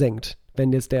und versenkt.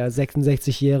 Wenn jetzt der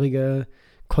 66-jährige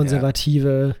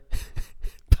konservative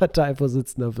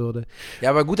Parteivorsitzender würde. Ja,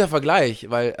 aber guter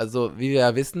Vergleich, weil, also, wie wir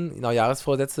ja wissen,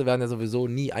 Neujahrsvorsätze werden ja sowieso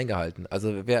nie eingehalten.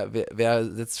 Also, wer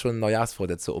setzt schon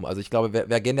Neujahrsvorsätze um? Also, ich glaube,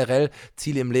 wer generell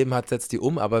Ziele im Leben hat, setzt die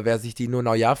um, aber wer sich die nur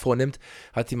Neujahr vornimmt,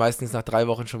 hat die meistens nach 3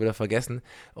 Wochen schon wieder vergessen.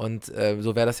 Und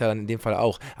so wäre das ja dann in dem Fall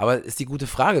auch. Aber ist die gute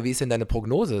Frage, wie ist denn deine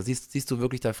Prognose? Siehst du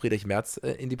wirklich da Friedrich Merz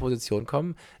in die Position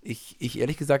kommen? Ich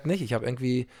ehrlich gesagt nicht. Ich habe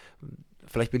irgendwie,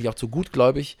 vielleicht bin ich auch zu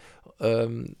gutgläubig,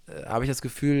 habe ich das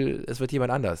Gefühl, es wird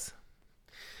jemand anders.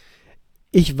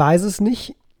 Ich weiß es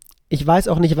nicht. Ich weiß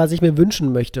auch nicht, was ich mir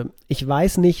wünschen möchte. Ich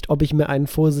weiß nicht, ob ich mir einen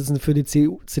Vorsitzenden für die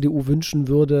CDU wünschen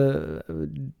würde,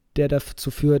 der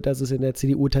dazu führt, dass es in der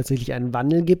CDU tatsächlich einen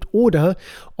Wandel gibt, oder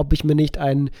ob ich mir nicht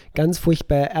einen ganz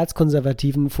furchtbar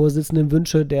erzkonservativen Vorsitzenden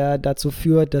wünsche, der dazu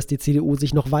führt, dass die CDU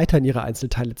sich noch weiter in ihre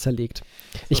Einzelteile zerlegt.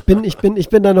 Ich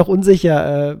bin da noch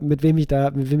unsicher, mit wem ich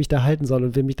da halten soll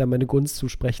und wem ich da meine Gunst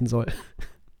zusprechen soll.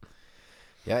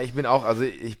 Ja, ich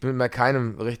bin bei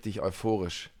keinem richtig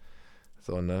euphorisch.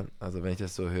 So, ne? Also wenn ich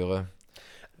das so höre.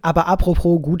 Aber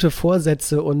apropos gute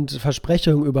Vorsätze und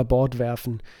Versprechungen über Bord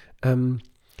werfen,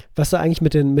 was ist da eigentlich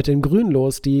mit den Grünen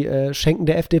los? Die schenken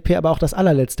der FDP aber auch das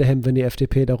allerletzte Hemd, wenn die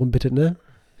FDP darum bittet, ne?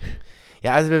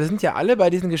 Ja, also wir sind ja alle bei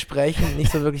diesen Gesprächen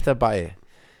nicht so wirklich dabei.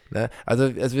 Ne?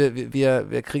 Also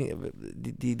wir kriegen,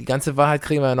 die ganze Wahrheit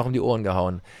kriegen wir ja noch um die Ohren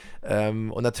gehauen.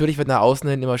 Und natürlich wird nach außen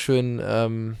hin immer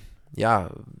schön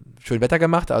schön Wetter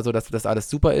gemacht, also dass das alles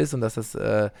super ist und dass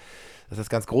das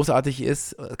ganz großartig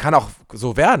ist. Kann auch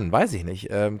so werden, weiß ich nicht.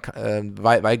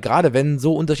 Weil gerade wenn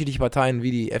so unterschiedliche Parteien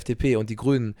wie die FDP und die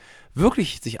Grünen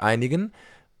wirklich sich einigen,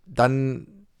 dann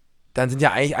sind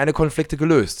ja eigentlich alle Konflikte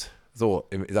gelöst. So,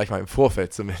 sag ich mal, im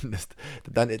Vorfeld zumindest.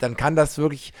 Dann kann das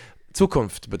wirklich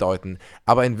Zukunft bedeuten.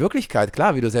 Aber in Wirklichkeit,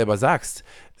 klar, wie du selber sagst,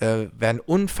 werden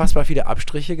unfassbar viele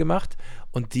Abstriche gemacht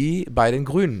und die bei den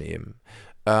Grünen eben.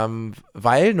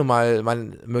 Weil nun mal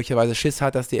man möglicherweise Schiss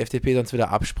hat, dass die FDP sonst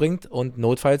wieder abspringt und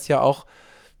notfalls ja auch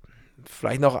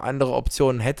vielleicht noch andere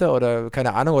Optionen hätte oder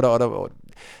keine Ahnung, oder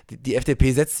die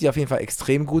FDP setzt sich auf jeden Fall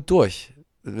extrem gut durch.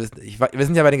 Wir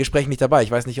sind ja bei den Gesprächen nicht dabei.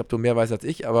 Ich weiß nicht, ob du mehr weißt als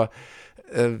ich, aber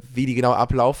wie die genau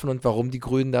ablaufen und warum die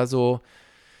Grünen da so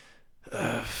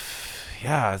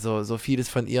so vieles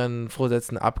von ihren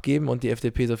Vorsätzen abgeben und die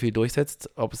FDP so viel durchsetzt,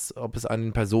 ob es an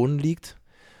den Personen liegt.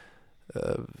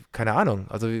 Keine Ahnung.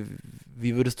 Also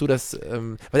wie würdest du das,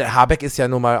 weil der Habeck ist ja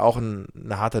nun mal auch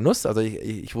eine harte Nuss, also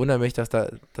ich wundere mich, dass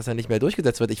er nicht mehr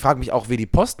durchgesetzt wird. Ich frage mich auch, wie die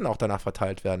Posten auch danach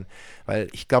verteilt werden, weil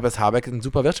ich glaube, dass Habeck ein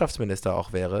super Wirtschaftsminister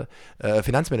auch wäre,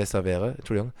 Finanzminister wäre,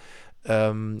 Entschuldigung.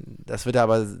 Das wird er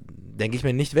aber, denke ich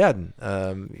mir, nicht werden.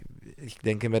 Ich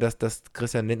denke mir, dass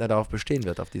Christian Lindner darauf bestehen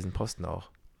wird, auf diesen Posten auch.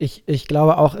 Ich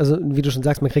glaube auch, also wie du schon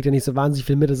sagst, man kriegt ja nicht so wahnsinnig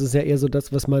viel mit. Das ist ja eher so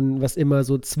das, was immer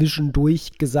so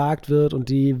zwischendurch gesagt wird und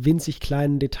die winzig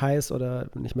kleinen Details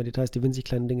oder nicht mehr Details, die winzig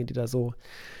kleinen Dinge, die da so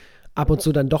ab und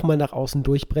zu dann doch mal nach außen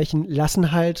durchbrechen,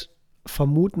 lassen halt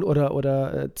vermuten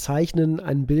oder zeichnen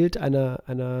ein Bild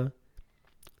einer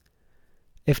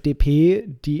FDP,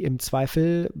 die im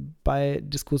Zweifel bei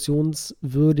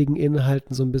diskussionswürdigen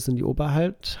Inhalten so ein bisschen die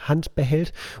Oberhand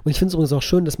behält. Und ich finde es übrigens auch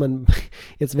schön, dass man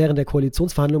jetzt während der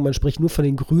Koalitionsverhandlungen, man spricht nur von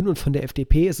den Grünen und von der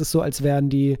FDP. Es ist so, als wären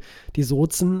die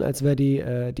Sozen, als wäre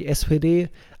die SPD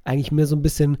eigentlich mehr so ein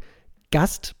bisschen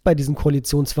Gast bei diesen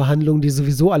Koalitionsverhandlungen, die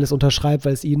sowieso alles unterschreibt,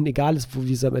 weil es ihnen egal ist,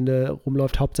 wie es am Ende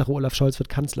rumläuft. Hauptsache Olaf Scholz wird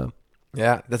Kanzler.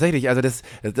 Ja, tatsächlich, also das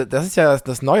ist ja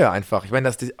das Neue einfach. Ich meine,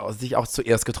 dass die sich auch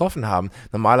zuerst getroffen haben.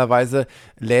 Normalerweise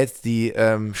lädt die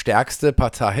stärkste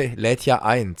Partei, lädt ja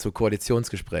ein zu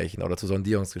Koalitionsgesprächen oder zu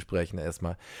Sondierungsgesprächen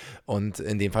erstmal. Und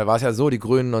in dem Fall war es ja so, die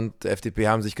Grünen und FDP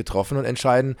haben sich getroffen und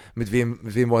entscheiden, mit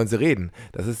wem wollen sie reden.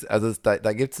 Das ist, also da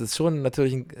gibt es schon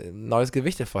natürlich ein neues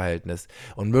Gewichteverhältnis.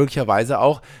 Und möglicherweise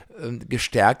auch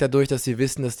gestärkt dadurch, dass sie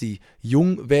wissen, dass die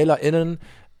JungwählerInnen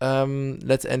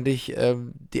letztendlich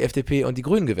die FDP und die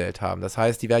Grünen gewählt haben. Das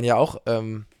heißt, die werden ja auch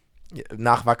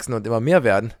nachwachsen und immer mehr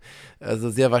werden. Also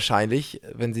sehr wahrscheinlich,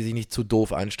 wenn sie sich nicht zu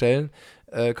doof anstellen,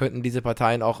 könnten diese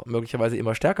Parteien auch möglicherweise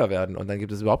immer stärker werden. Und dann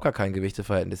gibt es überhaupt gar kein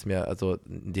Gewichteverhältnis mehr, also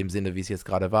in dem Sinne, wie es jetzt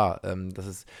gerade war. Das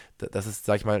ist,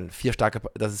 sag ich mal,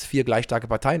 dass es 4 gleich starke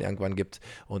Parteien irgendwann gibt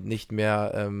und nicht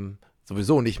mehr,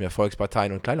 sowieso nicht mehr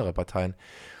Volksparteien und kleinere Parteien.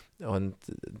 Und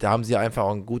da haben sie einfach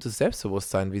auch ein gutes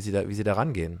Selbstbewusstsein, wie sie da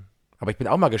rangehen. Aber ich bin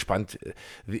auch mal gespannt,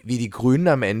 wie die Grünen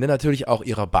am Ende natürlich auch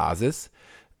ihrer Basis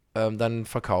dann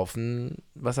verkaufen,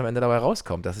 was am Ende dabei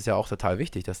rauskommt. Das ist ja auch total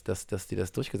wichtig, dass die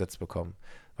das durchgesetzt bekommen.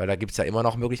 Weil da gibt es ja immer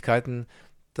noch Möglichkeiten,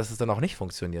 dass es dann auch nicht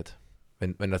funktioniert,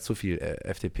 wenn da zu viel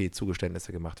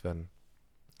FDP-Zugeständnisse gemacht werden.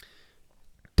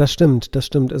 Das stimmt.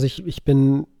 Also ich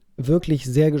bin wirklich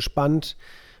sehr gespannt,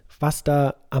 was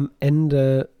da am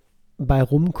Ende bei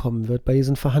rumkommen wird bei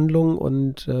diesen Verhandlungen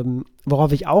und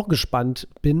worauf ich auch gespannt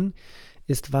bin,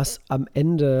 ist, was am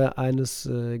Ende eines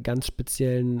ganz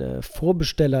speziellen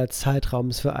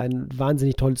Vorbestellerzeitraums für ein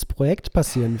wahnsinnig tolles Projekt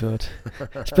passieren wird.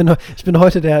 Ich bin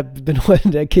heute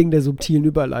der King der subtilen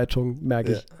Überleitung,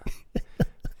 merke ich.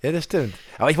 Ja, das stimmt.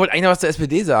 Aber ich wollte eigentlich noch was zur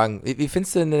SPD sagen. Wie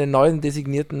findest du denn den neuen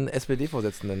designierten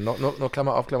SPD-Vorsitzenden? Nur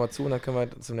Klammer auf, Klammer zu und dann können wir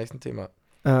zum nächsten Thema.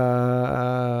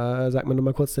 Sag mir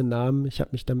nochmal kurz den Namen. Ich habe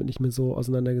mich damit nicht mehr so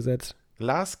auseinandergesetzt.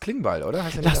 Lars Klingbeil, oder?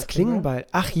 Heißt Lars Klingbeil.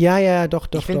 Ach ja, doch.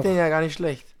 Ich finde den ja gar nicht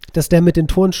schlecht. Das ist der mit den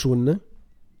Turnschuhen, ne?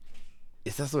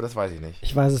 Ist das so? Das weiß ich nicht.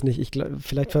 Ich weiß es nicht.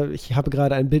 Ich habe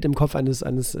gerade ein Bild im Kopf eines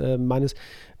Mannes,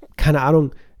 keine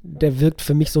Ahnung, der wirkt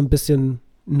für mich so ein bisschen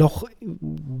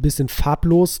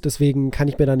farblos, deswegen kann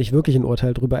ich mir da nicht wirklich ein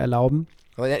Urteil drüber erlauben.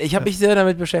 Ich habe mich sehr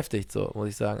damit beschäftigt, so muss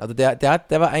ich sagen. Also der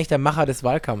war eigentlich der Macher des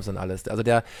Wahlkampfs und alles. Also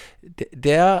der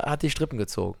hat die Strippen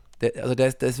gezogen. Der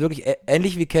ist wirklich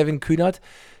ähnlich wie Kevin Kühnert,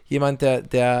 jemand,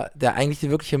 der eigentlich die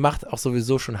wirkliche Macht auch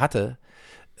sowieso schon hatte,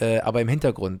 aber im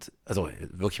Hintergrund also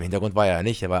wirklich im Hintergrund war er ja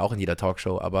nicht, er war auch in jeder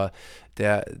Talkshow, aber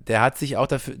der hat sich auch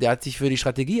dafür, der hat sich für die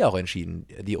Strategie auch entschieden,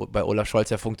 die bei Olaf Scholz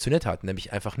ja funktioniert hat,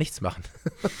 nämlich einfach nichts machen.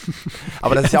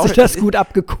 Aber das ist ja auch das gut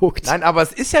abgeguckt. Nein, aber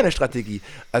es ist ja eine Strategie.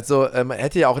 Also man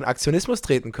hätte ja auch in Aktionismus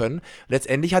treten können.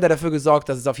 Letztendlich hat er dafür gesorgt,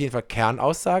 dass es auf jeden Fall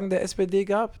Kernaussagen der SPD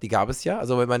gab. Die gab es ja.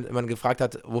 Also wenn man gefragt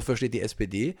hat, wofür steht die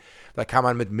SPD, da kam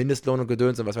man mit Mindestlohn und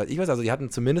Gedöns und was weiß ich was. Also die hatten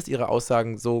zumindest ihre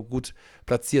Aussagen so gut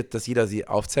platziert, dass jeder sie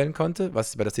aufzählen konnte,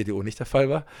 was bei der CDU nicht der Fall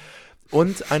war.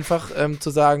 Und einfach zu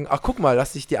sagen, ach guck mal,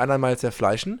 lass dich die anderen mal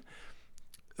zerfleischen.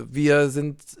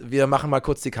 Wir machen mal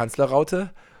kurz die Kanzlerraute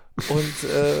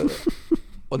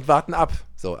und warten ab.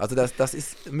 So, also das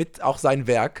ist mit auch sein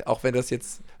Werk, auch wenn das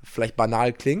jetzt vielleicht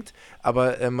banal klingt,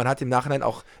 aber man hat im Nachhinein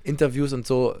auch Interviews und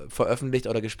so veröffentlicht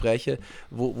oder Gespräche,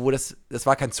 wo das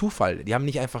war kein Zufall. Die haben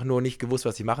nicht einfach nur nicht gewusst,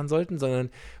 was sie machen sollten, sondern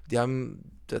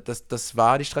das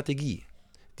war die Strategie.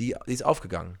 Die ist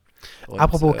aufgegangen. Und,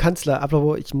 apropos Kanzler,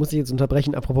 ich muss dich jetzt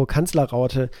unterbrechen, apropos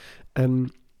Kanzlerraute,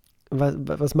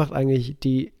 was macht eigentlich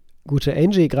die gute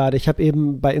Angie gerade? Ich habe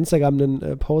eben bei Instagram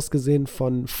einen Post gesehen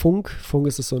von Funk. Funk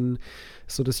ist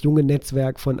so das junge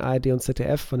Netzwerk von ARD und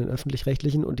ZDF, von den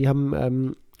Öffentlich-Rechtlichen, und die haben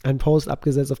einen Post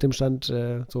abgesetzt, auf dem stand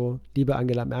so, liebe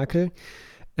Angela Merkel,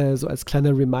 so als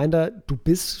kleiner Reminder, du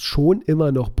bist schon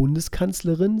immer noch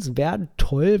Bundeskanzlerin. Es wäre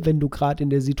toll, wenn du gerade in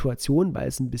der Situation, weil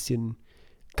es ein bisschen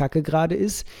Kacke gerade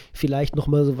ist, vielleicht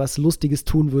nochmal so was Lustiges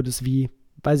tun würdest wie,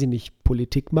 weiß ich nicht,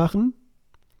 Politik machen.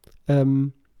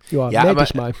 Meld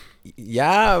dich mal.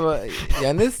 Ja, aber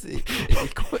Janis,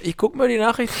 ich guck mir die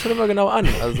Nachrichten schon immer genau an.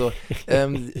 Also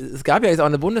es gab ja jetzt auch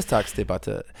eine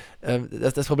Bundestagsdebatte.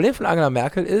 Das Problem von Angela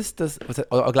Merkel ist,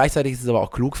 gleichzeitig ist es aber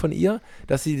auch klug von ihr,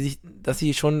 dass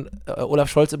sie schon Olaf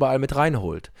Scholz überall mit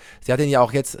reinholt. Sie hat ihn ja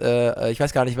auch jetzt, ich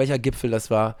weiß gar nicht, welcher Gipfel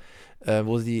das war,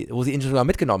 wo sie ihn sogar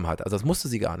mitgenommen hat. Also das musste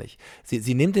sie gar nicht.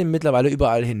 Sie nimmt ihn mittlerweile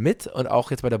überall hin mit, und auch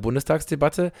jetzt bei der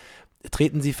Bundestagsdebatte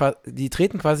die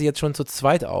treten quasi jetzt schon zu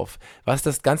zweit auf, was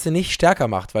das Ganze nicht stärker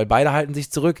macht, weil beide halten sich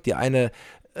zurück. Die eine,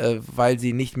 weil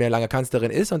sie nicht mehr lange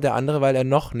Kanzlerin ist, und der andere, weil er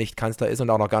noch nicht Kanzler ist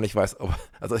und auch noch gar nicht weiß,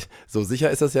 also so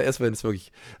sicher ist das ja erst, wenn es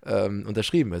wirklich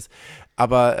unterschrieben ist.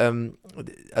 Aber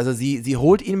also sie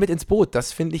holt ihn mit ins Boot.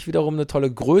 Das finde ich wiederum eine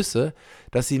tolle Größe,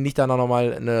 dass sie nicht dann auch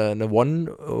nochmal eine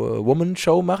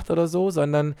One-Woman-Show macht oder so,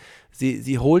 sondern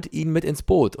sie holt ihn mit ins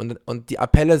Boot. Und die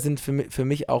Appelle sind für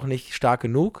mich auch nicht stark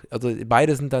genug. Also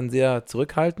beide sind dann sehr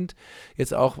zurückhaltend.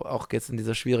 Jetzt auch jetzt in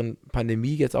dieser schweren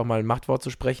Pandemie, jetzt auch mal ein Machtwort zu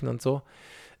sprechen und so.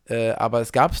 Aber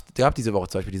es gab diese Woche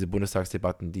zum Beispiel diese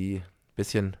Bundestagsdebatten, die ein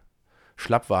bisschen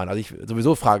schlapp waren. Also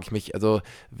sowieso frage ich mich, also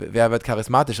wer wird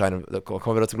charismatisch sein? Da kommen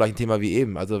wir wieder zum gleichen Thema wie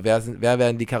eben. Also wer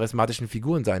werden die charismatischen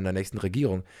Figuren sein in der nächsten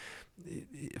Regierung?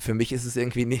 Für mich ist es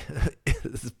irgendwie nicht,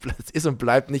 es ist und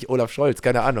bleibt nicht Olaf Scholz,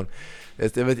 keine Ahnung.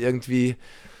 Er wird irgendwie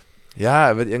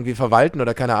verwalten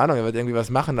oder keine Ahnung, er wird irgendwie was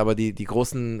machen, aber die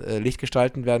großen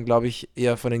Lichtgestalten werden, glaube ich,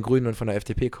 eher von den Grünen und von der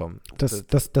FDP kommen.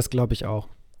 Das glaube ich auch.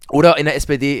 Oder in der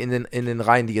SPD in den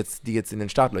Reihen, die jetzt in den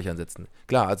Startlöchern sitzen.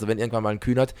 Klar, also wenn irgendwann mal ein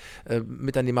Kühnert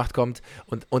mit an die Macht kommt,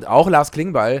 und auch Lars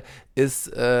Klingbeil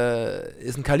ist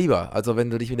ein Kaliber. Also wenn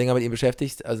du dich länger mit ihm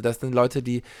beschäftigst, also das sind Leute,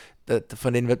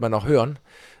 von denen wird man noch hören.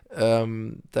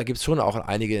 Da gibt es schon auch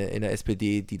einige in der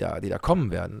SPD, die da kommen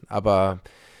werden. Aber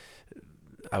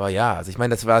ja, also ich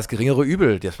meine, das war das geringere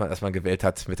Übel, das man gewählt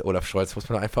hat mit Olaf Scholz, muss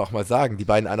man einfach auch mal sagen. Die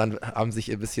beiden anderen haben sich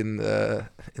ein bisschen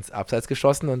ins Abseits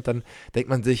geschossen, und dann denkt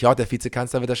man sich, ja, der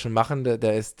Vizekanzler wird das schon machen, der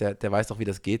weiß doch, wie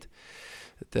das geht.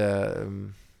 Der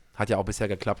hat ja auch bisher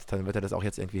geklappt, dann wird er das auch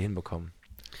jetzt irgendwie hinbekommen.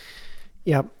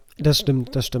 Ja, das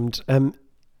stimmt.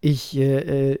 Ich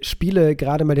spiele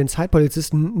gerade mal den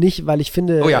Zeitpolizisten, nicht, weil ich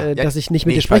finde, dass ich nicht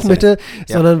mit dir sprechen möchte,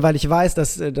 sondern weil ich weiß,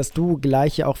 dass du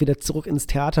gleich ja auch wieder zurück ins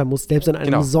Theater musst. Selbst an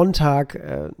einem Sonntag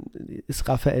ist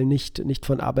Raphael nicht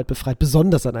von Arbeit befreit,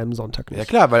 besonders an einem Sonntag nicht. Ja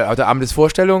klar, weil heute Abend ist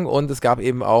Vorstellung, und es gab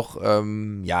eben auch,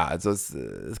 also es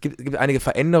gibt einige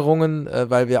Veränderungen,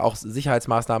 weil wir auch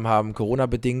Sicherheitsmaßnahmen haben,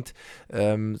 Corona-bedingt,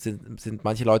 sind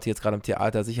manche Leute jetzt gerade im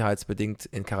Theater sicherheitsbedingt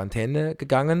in Quarantäne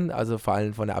gegangen, also vor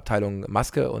allem von der Abteilung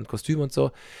Maske und Kostüm und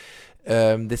so.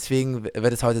 Deswegen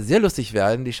wird es heute sehr lustig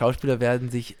werden. Die Schauspieler werden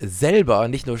sich selber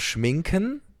nicht nur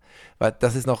schminken, weil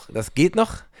das geht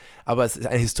noch, aber es ist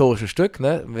ein historisches Stück,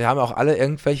 ne? Wir haben auch alle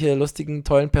irgendwelche lustigen,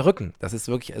 tollen Perücken. Das ist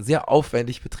wirklich sehr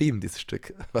aufwendig betrieben, dieses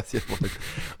Stück, was ihr wollt.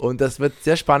 Und das wird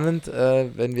sehr spannend,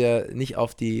 wenn wir nicht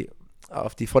auf die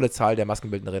volle Zahl der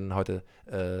Maskenbildnerinnen heute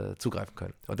zugreifen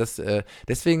können. Und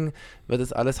deswegen wird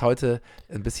es alles heute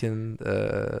ein bisschen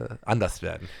anders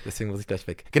werden. Deswegen muss ich gleich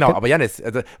weg. Genau, aber Janis,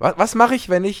 also, was mache ich,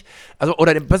 wenn ich,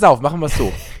 pass auf, machen wir es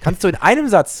so. Kannst du in einem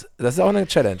Satz, das ist auch eine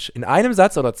Challenge, in einem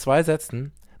Satz oder 2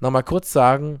 Sätzen nochmal kurz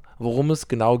sagen, worum es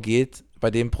genau geht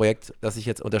bei dem Projekt, das ich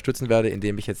jetzt unterstützen werde,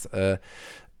 indem ich jetzt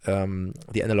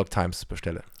die Analog Times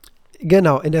bestelle.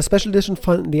 Genau, in der Special Edition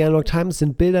von The Analog Times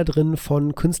sind Bilder drin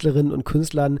von Künstlerinnen und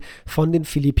Künstlern von den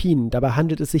Philippinen. Dabei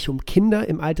handelt es sich um Kinder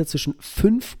im Alter zwischen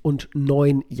 5 und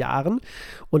 9 Jahren.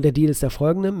 Und der Deal ist der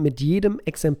folgende: Mit jedem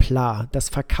Exemplar, das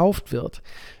verkauft wird,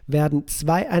 werden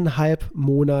 2,5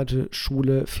 Monate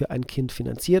Schule für ein Kind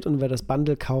finanziert. Und wer das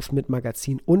Bundle kauft mit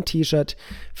Magazin und T-Shirt,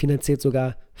 finanziert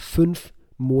sogar 5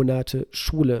 Monate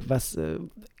Schule, was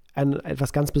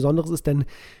etwas ganz Besonderes ist, denn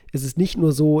es ist nicht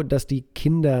nur so, dass die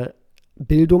Kinder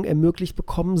Bildung ermöglicht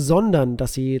bekommen, sondern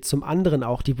dass sie zum anderen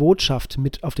auch die Botschaft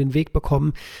mit auf den Weg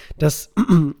bekommen, dass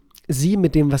sie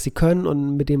mit dem, was sie können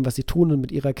und mit dem, was sie tun und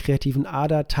mit ihrer kreativen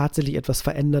Ader tatsächlich etwas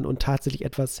verändern und tatsächlich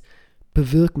etwas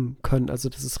bewirken können. Also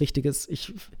das ist richtiges,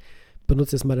 ich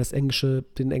benutze jetzt mal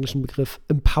den englischen Begriff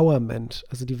Empowerment.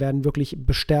 Also die werden wirklich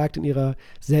bestärkt in ihrer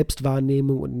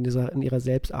Selbstwahrnehmung und in ihrer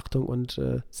Selbstachtung und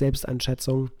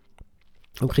Selbsteinschätzung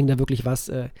und kriegen da wirklich was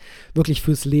wirklich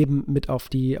fürs Leben mit auf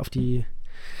den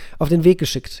Weg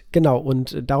geschickt. Genau,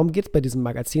 und darum geht es bei diesem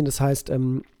Magazin. Das heißt,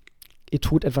 ihr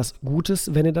tut etwas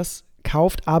Gutes, wenn ihr das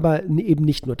kauft, aber eben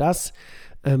nicht nur das.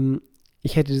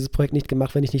 Ich hätte dieses Projekt nicht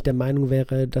gemacht, wenn ich nicht der Meinung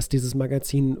wäre, dass dieses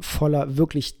Magazin voller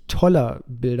wirklich toller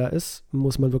Bilder ist,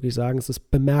 muss man wirklich sagen. Es ist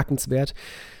bemerkenswert,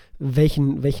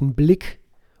 welchen Blick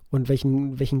und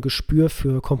welchen Gespür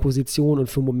für Komposition und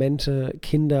für Momente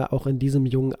Kinder auch in diesem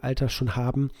jungen Alter schon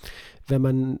haben, wenn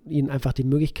man ihnen einfach die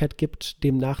Möglichkeit gibt,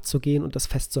 dem nachzugehen und das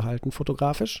festzuhalten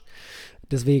fotografisch.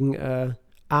 Deswegen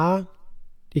A,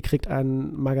 ihr kriegt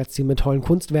ein Magazin mit tollen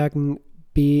Kunstwerken,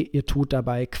 B, ihr tut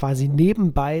dabei quasi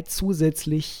nebenbei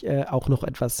zusätzlich auch noch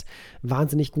etwas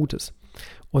wahnsinnig Gutes.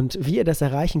 Und wie ihr das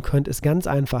erreichen könnt, ist ganz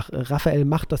einfach. Raphael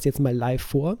macht das jetzt mal live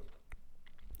vor.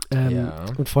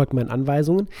 Und folgt meinen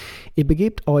Anweisungen. Ihr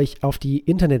begebt euch auf die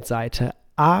Internetseite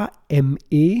ame-shop.de.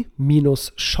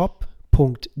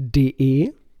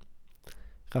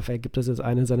 Raphael gibt das jetzt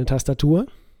in seine Tastatur.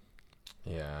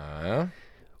 Ja.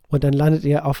 Und dann landet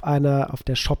ihr auf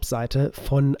der Shop-Seite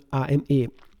von AME.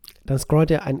 Dann scrollt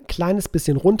ihr ein kleines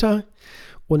bisschen runter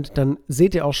und dann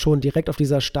seht ihr auch schon direkt auf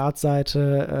dieser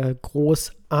Startseite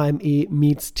groß AME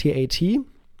meets TAT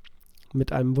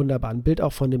mit einem wunderbaren Bild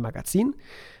auch von dem Magazin.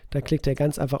 Da klickt ihr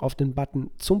ganz einfach auf den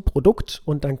Button zum Produkt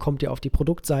und dann kommt ihr auf die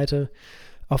Produktseite,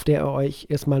 auf der ihr euch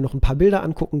erstmal noch ein paar Bilder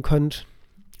angucken könnt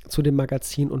zu dem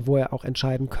Magazin und wo ihr auch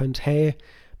entscheiden könnt, hey,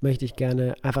 möchte ich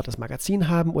gerne einfach das Magazin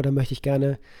haben oder möchte ich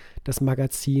gerne das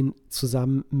Magazin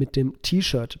zusammen mit dem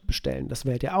T-Shirt bestellen. Das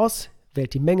wählt ihr aus,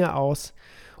 wählt die Menge aus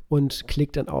und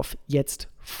klickt dann auf Jetzt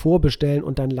vorbestellen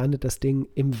und dann landet das Ding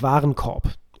im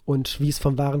Warenkorb. Und wie es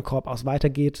vom Warenkorb aus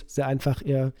weitergeht, sehr einfach,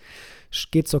 ihr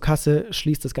geht zur Kasse,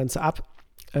 schließt das Ganze ab.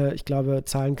 Ich glaube,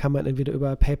 zahlen kann man entweder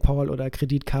über PayPal oder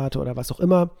Kreditkarte oder was auch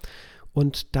immer.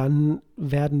 Und dann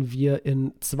werden wir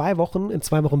in 2 Wochen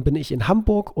bin ich in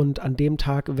Hamburg und an dem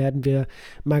Tag werden wir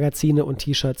Magazine und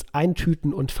T-Shirts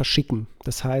eintüten und verschicken.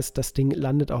 Das heißt, das Ding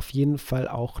landet auf jeden Fall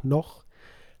auch noch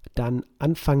dann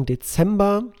Anfang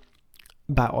Dezember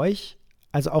bei euch.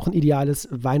 Also auch ein ideales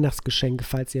Weihnachtsgeschenk,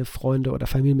 falls ihr Freunde oder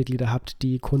Familienmitglieder habt,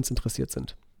 die Kunst interessiert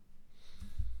sind.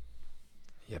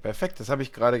 Ja, perfekt. Das habe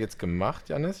ich gerade jetzt gemacht,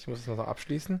 Jannis. Ich muss es noch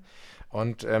abschließen.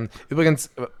 Und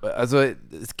übrigens, also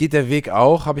es geht der Weg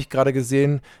auch, habe ich gerade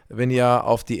gesehen, wenn ihr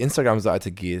auf die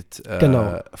Instagram-Seite geht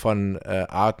Genau. von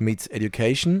Art Meets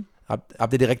Education,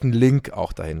 habt ihr direkt einen Link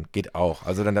auch dahin. Geht auch.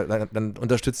 Also dann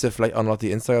unterstützt ihr vielleicht auch noch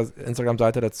die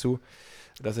Instagram-Seite dazu,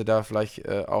 dass ihr da vielleicht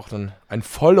auch ein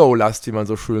Follow lasst, wie man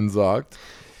so schön sagt.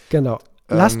 Genau.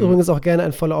 Lasst übrigens auch gerne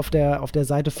ein Follow auf der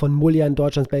Seite von Mulian,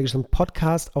 Deutschlands belgischen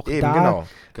Podcast. Auch eben, da genau.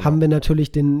 haben wir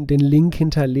natürlich den Link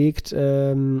hinterlegt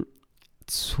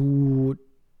zu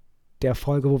der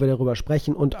Folge, wo wir darüber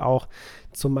sprechen und auch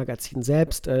zum Magazin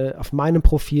selbst. Auf meinem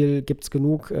Profil gibt es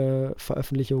genug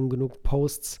Veröffentlichungen, genug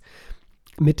Posts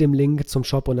mit dem Link zum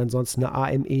Shop und ansonsten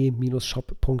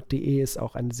ame-shop.de ist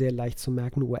auch eine sehr leicht zu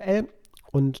merkende URL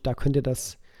und da könnt ihr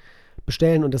das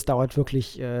bestellen und das dauert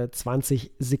wirklich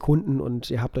 20 Sekunden und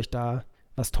ihr habt euch da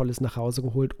was Tolles nach Hause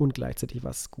geholt und gleichzeitig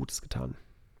was Gutes getan.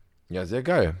 Ja, sehr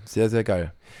geil. Sehr, sehr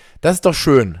geil. Das ist doch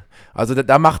schön. Also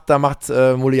da macht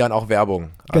Mulian auch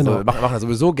Werbung. Also Genau. machen er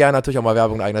sowieso gerne natürlich auch mal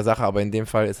Werbung in eigener Sache, aber in dem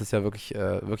Fall ist es ja wirklich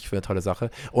für eine tolle Sache.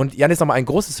 Und Jan, jetzt nochmal ein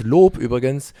großes Lob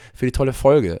übrigens für die tolle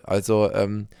Folge. Also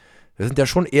wir sind ja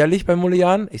schon ehrlich bei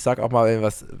Mulian. Ich sage auch mal,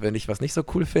 wenn ich was nicht so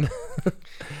cool finde.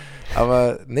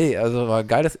 Aber nee, also war ein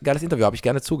geiles Interview, habe ich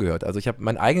gerne zugehört. Also ich habe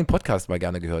meinen eigenen Podcast mal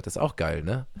gerne gehört, das ist auch geil,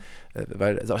 ne?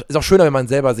 Weil es ist auch schöner, wenn man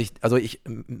selber sich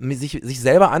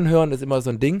selber anhören ist immer so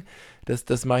ein Ding.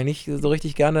 Das mache ich nicht so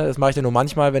richtig gerne. Das mache ich dann nur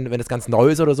manchmal, wenn es ganz neu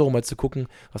ist oder so, um mal zu gucken,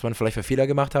 was man vielleicht für Fehler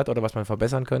gemacht hat oder was man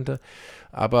verbessern könnte.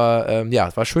 Aber ja,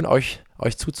 es war schön, euch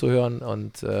zuzuhören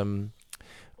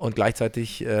und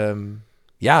gleichzeitig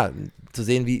ja, zu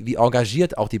sehen, wie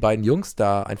engagiert auch die beiden Jungs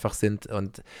da einfach sind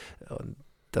und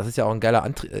das ist ja auch ein geiler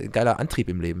Antrieb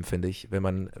im Leben, finde ich, wenn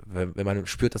man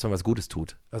spürt, dass man was Gutes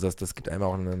tut. Also das gibt einem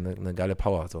auch eine geile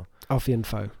Power. So. Auf jeden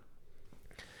Fall.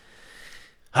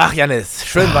 Ach, Jannis,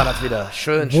 schön war das wieder.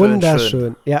 Schön,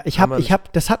 wunderschön. Ja,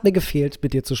 das hat mir gefehlt,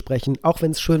 mit dir zu sprechen. Auch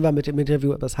wenn es schön war mit dem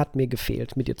Interview, aber es hat mir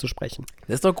gefehlt, mit dir zu sprechen.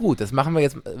 Das ist doch gut, das machen wir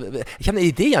jetzt. Ich habe eine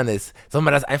Idee, Jannis. Sollen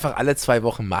wir das einfach alle 2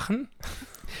 Wochen machen?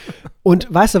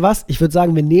 Und weißt du was? Ich würde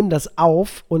sagen, wir nehmen das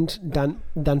auf und dann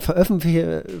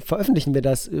veröffentlichen wir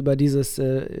das über dieses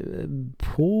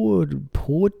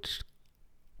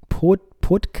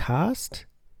Podcast.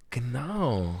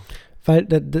 Genau. Weil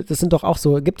das sind doch auch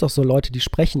so, gibt es auch so Leute, die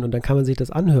sprechen und dann kann man sich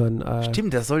das anhören.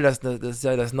 Stimmt, das ist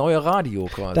ja das neue Radio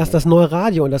quasi. Das ist das neue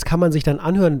Radio und das kann man sich dann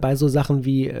anhören bei so Sachen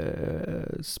wie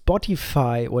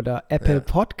Spotify oder Apple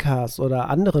Podcasts oder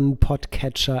anderen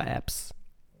Podcatcher-Apps.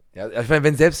 Ja, ich meine,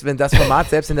 wenn das Format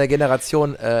selbst in der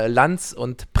Generation Lanz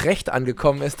und Precht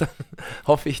angekommen ist, dann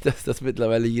hoffe ich, dass das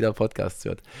mittlerweile jeder Podcast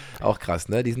hört. Auch krass,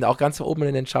 ne? Die sind auch ganz oben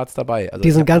in den Charts dabei. Also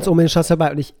die sind ganz oben in den Charts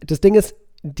dabei. Und das Ding ist,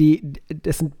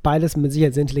 das sind beides mit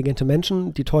Sicherheit sehr intelligente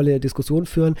Menschen, die tolle Diskussionen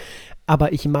führen.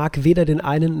 Aber ich mag weder den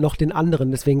einen noch den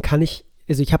anderen. Deswegen ich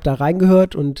habe da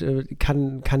reingehört und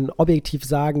kann objektiv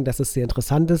sagen, dass es sehr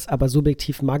interessant ist, aber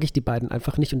subjektiv mag ich die beiden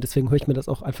einfach nicht und deswegen höre ich mir das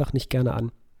auch einfach nicht gerne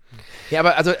an. Ja,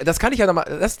 aber also das kann ich ja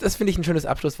nochmal, das finde ich ein schönes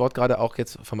Abschlusswort, gerade auch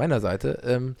jetzt von meiner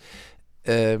Seite,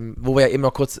 wo wir ja eben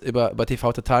noch kurz über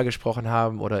TV Total gesprochen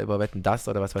haben oder über Wetten, dass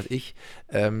oder was weiß ich.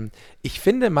 Ich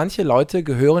finde, manche Leute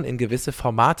gehören in gewisse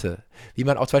Formate. Wie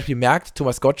man auch zum Beispiel merkt,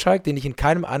 Thomas Gottschalk, den ich in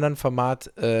keinem anderen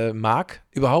Format mag,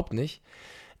 überhaupt nicht.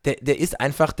 Der ist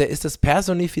das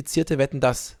personifizierte Wetten,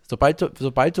 dass. Sobald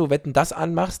du Wetten, dass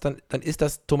anmachst, dann ist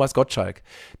das Thomas Gottschalk.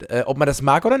 Ob man das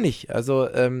mag oder nicht. Also,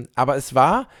 aber es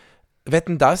war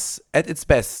Wetten, dass at its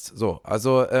best. So,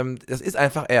 also, das ist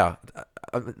einfach er.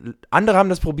 Andere haben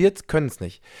das probiert, können es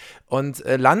nicht. Und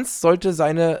Lanz sollte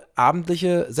seine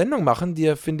abendliche Sendung machen, die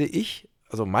er, finde ich,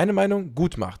 also meine Meinung,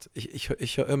 gut macht. Ich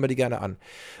höre mir die gerne an.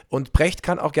 Und Precht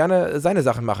kann auch gerne seine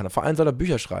Sachen machen. Vor allem soll er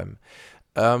Bücher schreiben.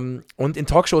 Und in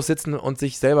Talkshows sitzen und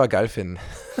sich selber geil finden.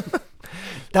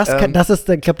 Das ist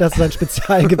sein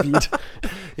Spezialgebiet.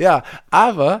 Ja,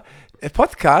 aber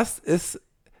Podcast ist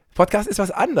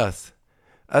was anderes.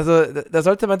 Also da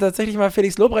sollte man tatsächlich mal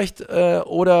Felix Lobrecht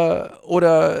oder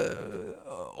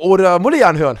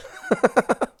Mullian hören.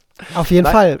 Auf jeden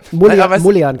Fall.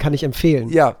 Mullian kann ich empfehlen.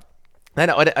 Ja.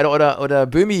 Nein, oder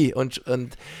Böhmi und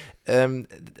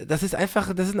das ist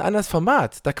ein anderes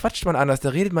Format. Da quatscht man anders, da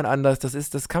redet man anders.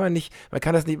 Man kann nicht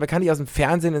aus dem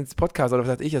Fernsehen ins Podcast oder was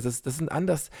weiß ich. Das ist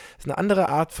eine andere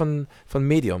Art von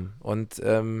Medium. Und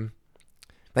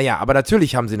naja, aber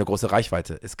natürlich haben sie eine große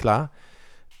Reichweite, ist klar.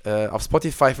 Auf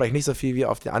Spotify vielleicht nicht so viel wie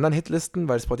auf den anderen Hitlisten,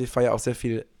 weil Spotify ja auch sehr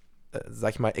viel,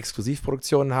 sag ich mal,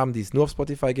 Exklusivproduktionen haben, die es nur auf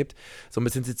Spotify gibt.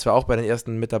 Somit sind sie zwar auch bei den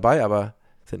ersten mit dabei, aber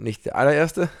sind nicht der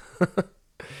allererste.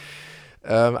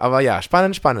 Aber ja,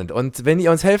 spannend. Und wenn ihr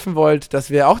uns helfen wollt,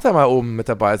 dass wir auch da mal oben mit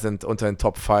dabei sind unter den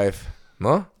Top 5,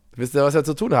 ne? Wisst ihr, was ihr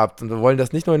zu tun habt. Und wir wollen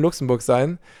das nicht nur in Luxemburg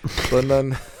sein,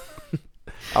 sondern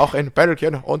auch in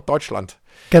Belgien und Deutschland.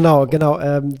 Genau.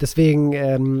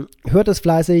 Deswegen hört es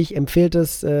fleißig, empfehlt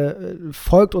es,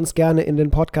 folgt uns gerne in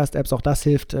den Podcast-Apps, auch das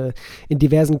hilft. In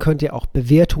diversen könnt ihr auch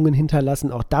Bewertungen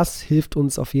hinterlassen, auch das hilft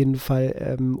uns auf jeden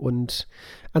Fall. Und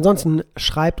ansonsten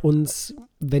schreibt uns,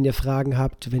 wenn ihr Fragen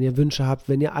habt, wenn ihr Wünsche habt,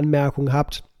 wenn ihr Anmerkungen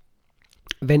habt,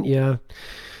 wenn ihr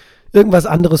irgendwas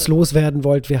anderes loswerden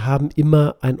wollt. Wir haben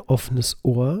immer ein offenes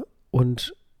Ohr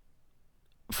und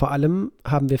vor allem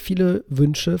haben wir viele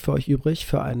Wünsche für euch übrig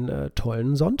für einen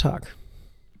tollen Sonntag.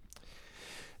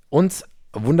 Und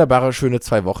wunderbare, schöne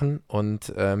 2 Wochen.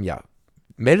 Und ja,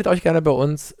 meldet euch gerne bei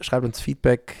uns, schreibt uns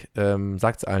Feedback,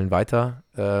 sagt es allen weiter.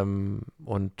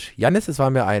 Und Jannis, es war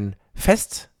mir ein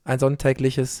Fest, ein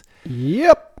sonntägliches.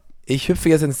 Yep. Ich hüpfe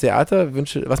jetzt ins Theater.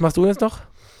 Was machst du jetzt noch?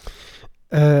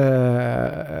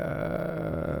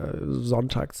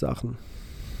 Sonntagssachen.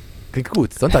 Klingt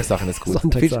gut. Sonntagssachen ist gut.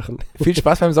 Sonntagssachen. Viel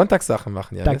Spaß beim Sonntagssachen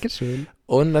machen. Ja, Dankeschön.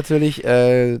 Und natürlich,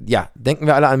 denken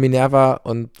wir alle an Minerva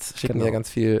und schicken ihr ganz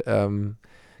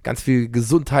viel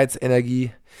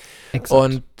Gesundheitsenergie.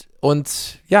 Exakt.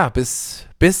 Und ja, bis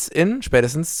in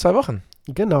spätestens 2 Wochen.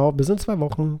 Genau, bis in 2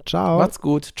 Wochen. Ciao. Macht's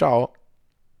gut. Ciao.